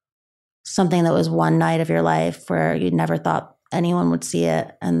something that was one night of your life where you never thought anyone would see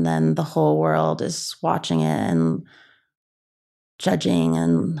it, and then the whole world is watching it and judging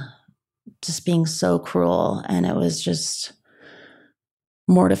and just being so cruel. And it was just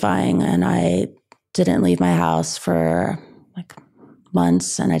mortifying. And I didn't leave my house for like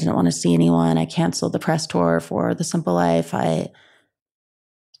months, and I didn't want to see anyone. I canceled the press tour for The Simple Life. It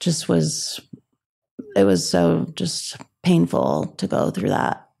was so just painful to go through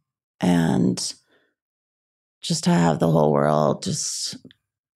that. And just to have the whole world just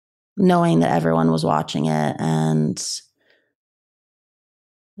knowing that everyone was watching it, and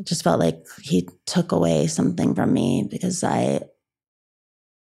it just felt like he took away something from me, because I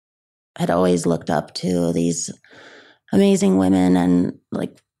had always looked up to these amazing women and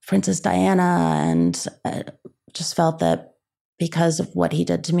like Princess Diana, and I just felt that because of what he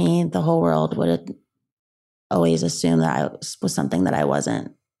did to me, the whole world would always assume that I was something that I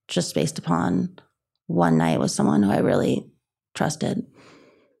wasn't, just based upon one night with someone who I really trusted.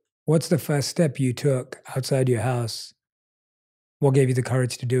 What's the first step you took outside your house? What gave you the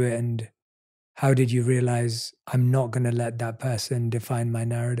courage to do it? And how did you realize, I'm not going to let that person define my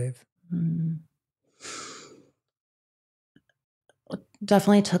narrative? It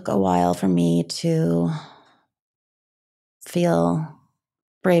definitely took a while for me to feel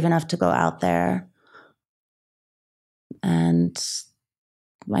brave enough to go out there. And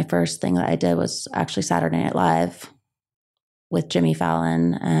my first thing that I did was actually Saturday Night Live with Jimmy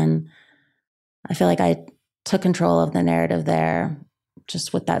Fallon. And I feel like I took control of the narrative there,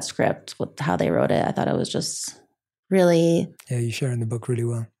 just with that script, with how they wrote it. I thought it was just really... Yeah, you share in the book really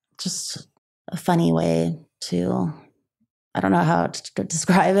well. Just a funny way to... I don't know how to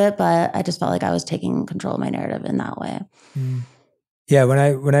describe it, but I just felt like I was taking control of my narrative in that way. Yeah, when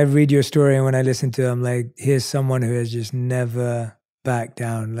I read your story and when I listen to it, I'm like, here's someone who has just never backed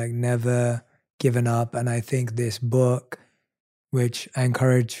down, like never given up. And I think this book, which I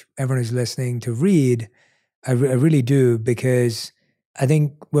encourage everyone who's listening to read, I really do, because I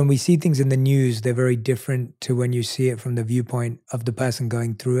think when we see things in the news, they're very different to when you see it from the viewpoint of the person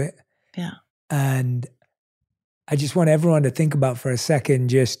going through it. Yeah. And I just want everyone to think about for a second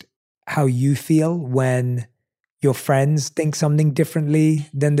just how you feel when your friends think something differently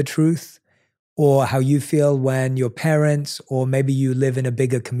than the truth, or how you feel when your parents, or maybe you live in a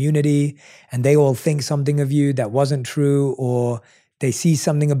bigger community and they all think something of you that wasn't true, or they see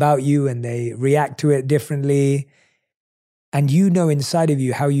something about you and they react to it differently. And you know inside of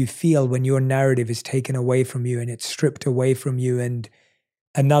you how you feel when your narrative is taken away from you and it's stripped away from you and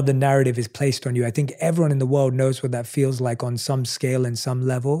another narrative is placed on you. I think everyone in the world knows what that feels like on some scale and some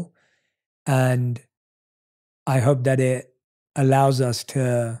level. And I hope that it allows us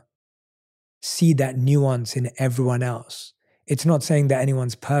to see that nuance in everyone else. It's not saying that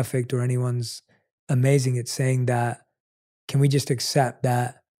anyone's perfect or anyone's amazing. It's saying that, can we just accept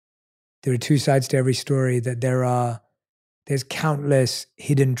that there are two sides to every story, that there's countless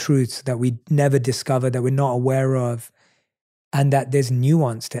hidden truths that we never discover, that we're not aware of, and that there's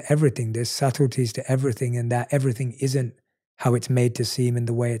nuance to everything, there's subtleties to everything, and that everything isn't how it's made to seem in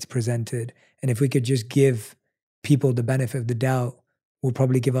the way it's presented. And if we could just give people the benefit of the doubt, we'll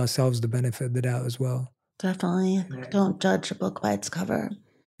probably give ourselves the benefit of the doubt as well. Definitely. Don't judge a book by its cover.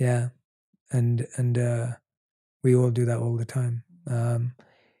 Yeah. And we all do that all the time.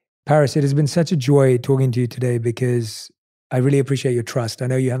 Paris, it has been such a joy talking to you today, because I really appreciate your trust. I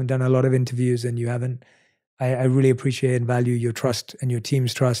know you haven't done a lot of interviews, and you haven't. I really appreciate and value your trust and your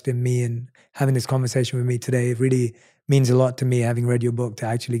team's trust in me, and having this conversation with me today. It really means a lot to me, having read your book, to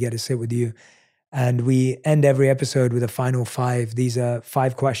actually get to sit with you. And we end every episode with a final 5. These are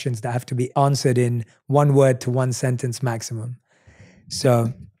 5 questions that have to be answered in 1 word to 1 sentence maximum.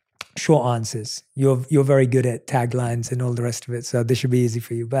 So short answers. You're very good at taglines and all the rest of it, so this should be easy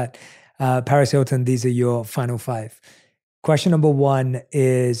for you. But Paris Hilton, these are your final 5. Question number 1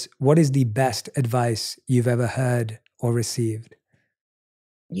 is, what is the best advice you've ever heard or received?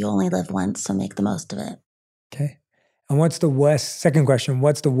 You only live once, so make the most of it. Okay. And what's the worst, second question,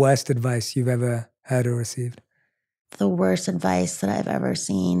 what's the worst advice you've ever heard or received? The worst advice that I've ever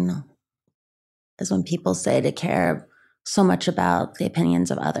seen is when people say to care so much about the opinions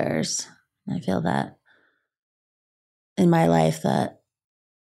of others. And I feel that in my life that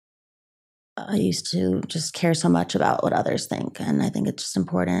I used to just care so much about what others think. And I think it's just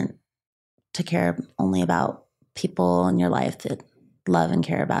important to care only about people in your life that love and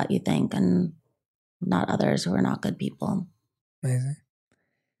care about you think, and not others who are not good people. Amazing.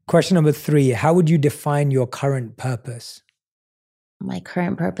 Question number 3, how would you define your current purpose? My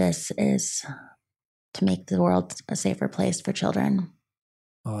current purpose is to make the world a safer place for children.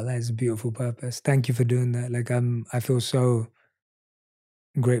 Oh, that is a beautiful purpose. Thank you for doing that. Like I feel so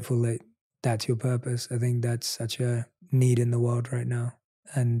grateful that that's your purpose. I think that's such a need in the world right now.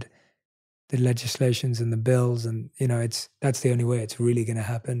 And the legislations and the bills, and that's the only way it's really going to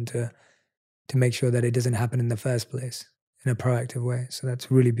happen, to to make sure that it doesn't happen in the first place in a proactive way. So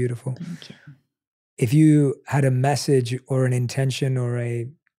that's really beautiful. Thank you. If you had a message or an intention or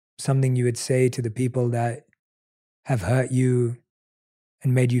something you would say to the people that have hurt you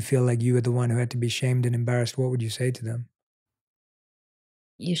and made you feel like you were the one who had to be shamed and embarrassed, what would you say to them?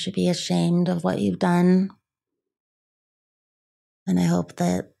 You should be ashamed of what you've done. And I hope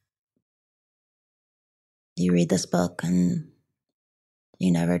that you read this book and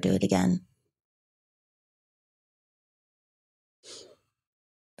you never do it again.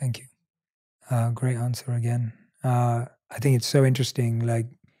 Thank you. Great answer again. I think it's so interesting, like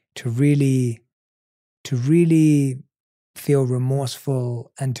to really feel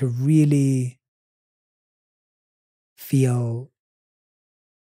remorseful and to really feel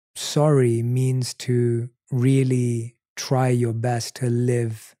sorry means to really try your best to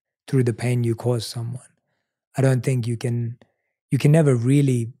live through the pain you caused someone. I don't think you can never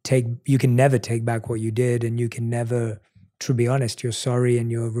take back what you did, and you can never, to be honest, your sorry and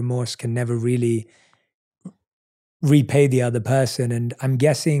your remorse can never really repay the other person. And I'm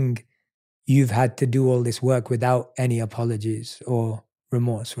guessing you've had to do all this work without any apologies or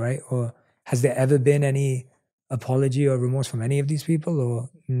remorse, right? Or has there ever been any apology or remorse from any of these people, or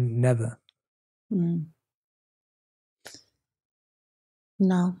never?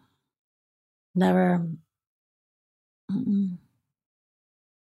 No, never.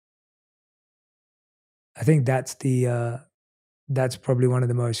 I think that's probably one of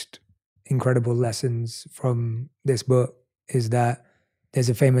the most incredible lessons from this book, is that there's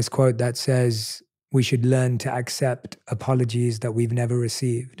a famous quote that says we should learn to accept apologies that we've never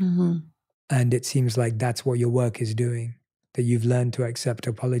received. Mm-hmm. And it seems like that's what your work is doing, that you've learned to accept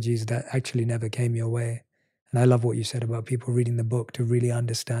apologies that actually never came your way. And I love what you said about people reading the book to really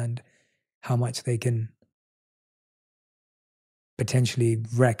understand how much they can potentially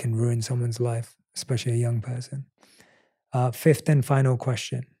wreck and ruin someone's life, especially a young person. Fifth and final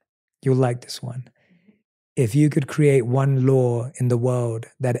question. You'll like this one. If you could create one law in the world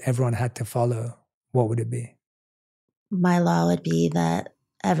that everyone had to follow, what would it be? My law would be that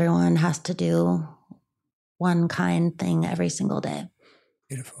everyone has to do one kind thing every single day.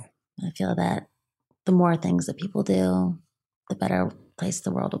 Beautiful. I feel that the more things that people do, the better place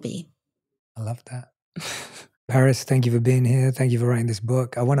the world will be. I love that. Paris, thank you for being here. Thank you for writing this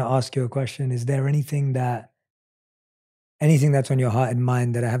book. I want to ask you a question. Is there anything that's on your heart and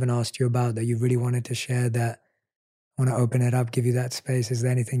mind that I haven't asked you about that you really wanted to share, that I want to open it up, give you that space? Is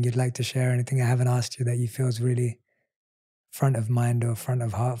there anything you'd like to share? Anything I haven't asked you that you feel is really front of mind or front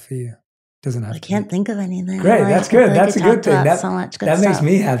of heart for you? Doesn't have to. I can't think of anything. Great, that's good. That's a good thing. So much good that stuff. makes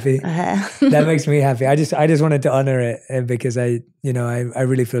me happy. That makes me happy. I just wanted to honor it because I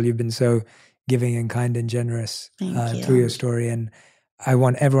really feel you've been so giving and kind and generous through your story. And I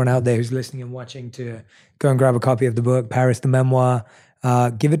want everyone out there who's listening and watching to go and grab a copy of the book, Paris the Memoir.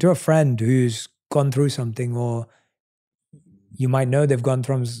 Give it to a friend who's gone through something, or you might know they've gone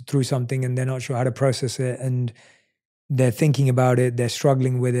through something and they're not sure how to process it, and they're thinking about it, they're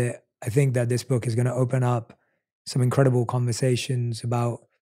struggling with it. I think that this book is going to open up some incredible conversations about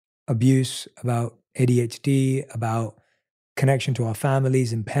abuse, about ADHD, about connection to our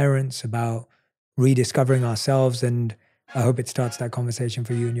families and parents, about rediscovering ourselves. And I hope it starts that conversation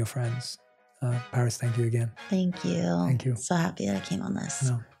for you and your friends. Paris, thank you again. Thank you. Thank you. So happy that I came on this.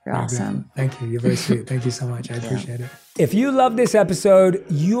 No, you're awesome. Grateful. Thank you. You're very sweet. Thank you so much. I appreciate it. If you love this episode,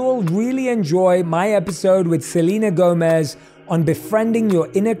 you'll really enjoy my episode with Selena Gomez on befriending your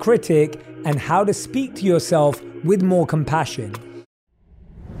inner critic and how to speak to yourself with more compassion.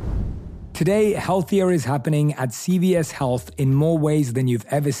 Today, healthier is happening at CVS Health in more ways than you've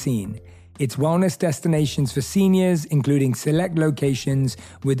ever seen. It's wellness destinations for seniors, including select locations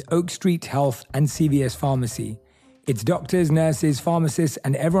with Oak Street Health and CVS Pharmacy. It's doctors, nurses, pharmacists,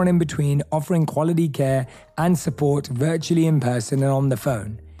 and everyone in between offering quality care and support virtually, in person, and on the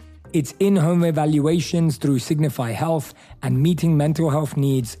phone. It's in-home evaluations through Signify Health and meeting mental health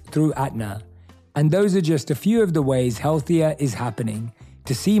needs through Aetna. And those are just a few of the ways healthier is happening.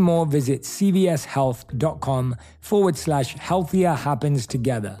 To see more, visit cvshealth.com/healthier happens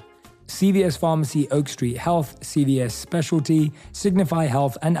together. CVS Pharmacy, Oak Street Health, CVS Specialty, Signify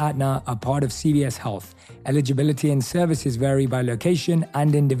Health, and Aetna are part of CVS Health. Eligibility and services vary by location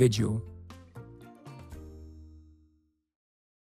and individual.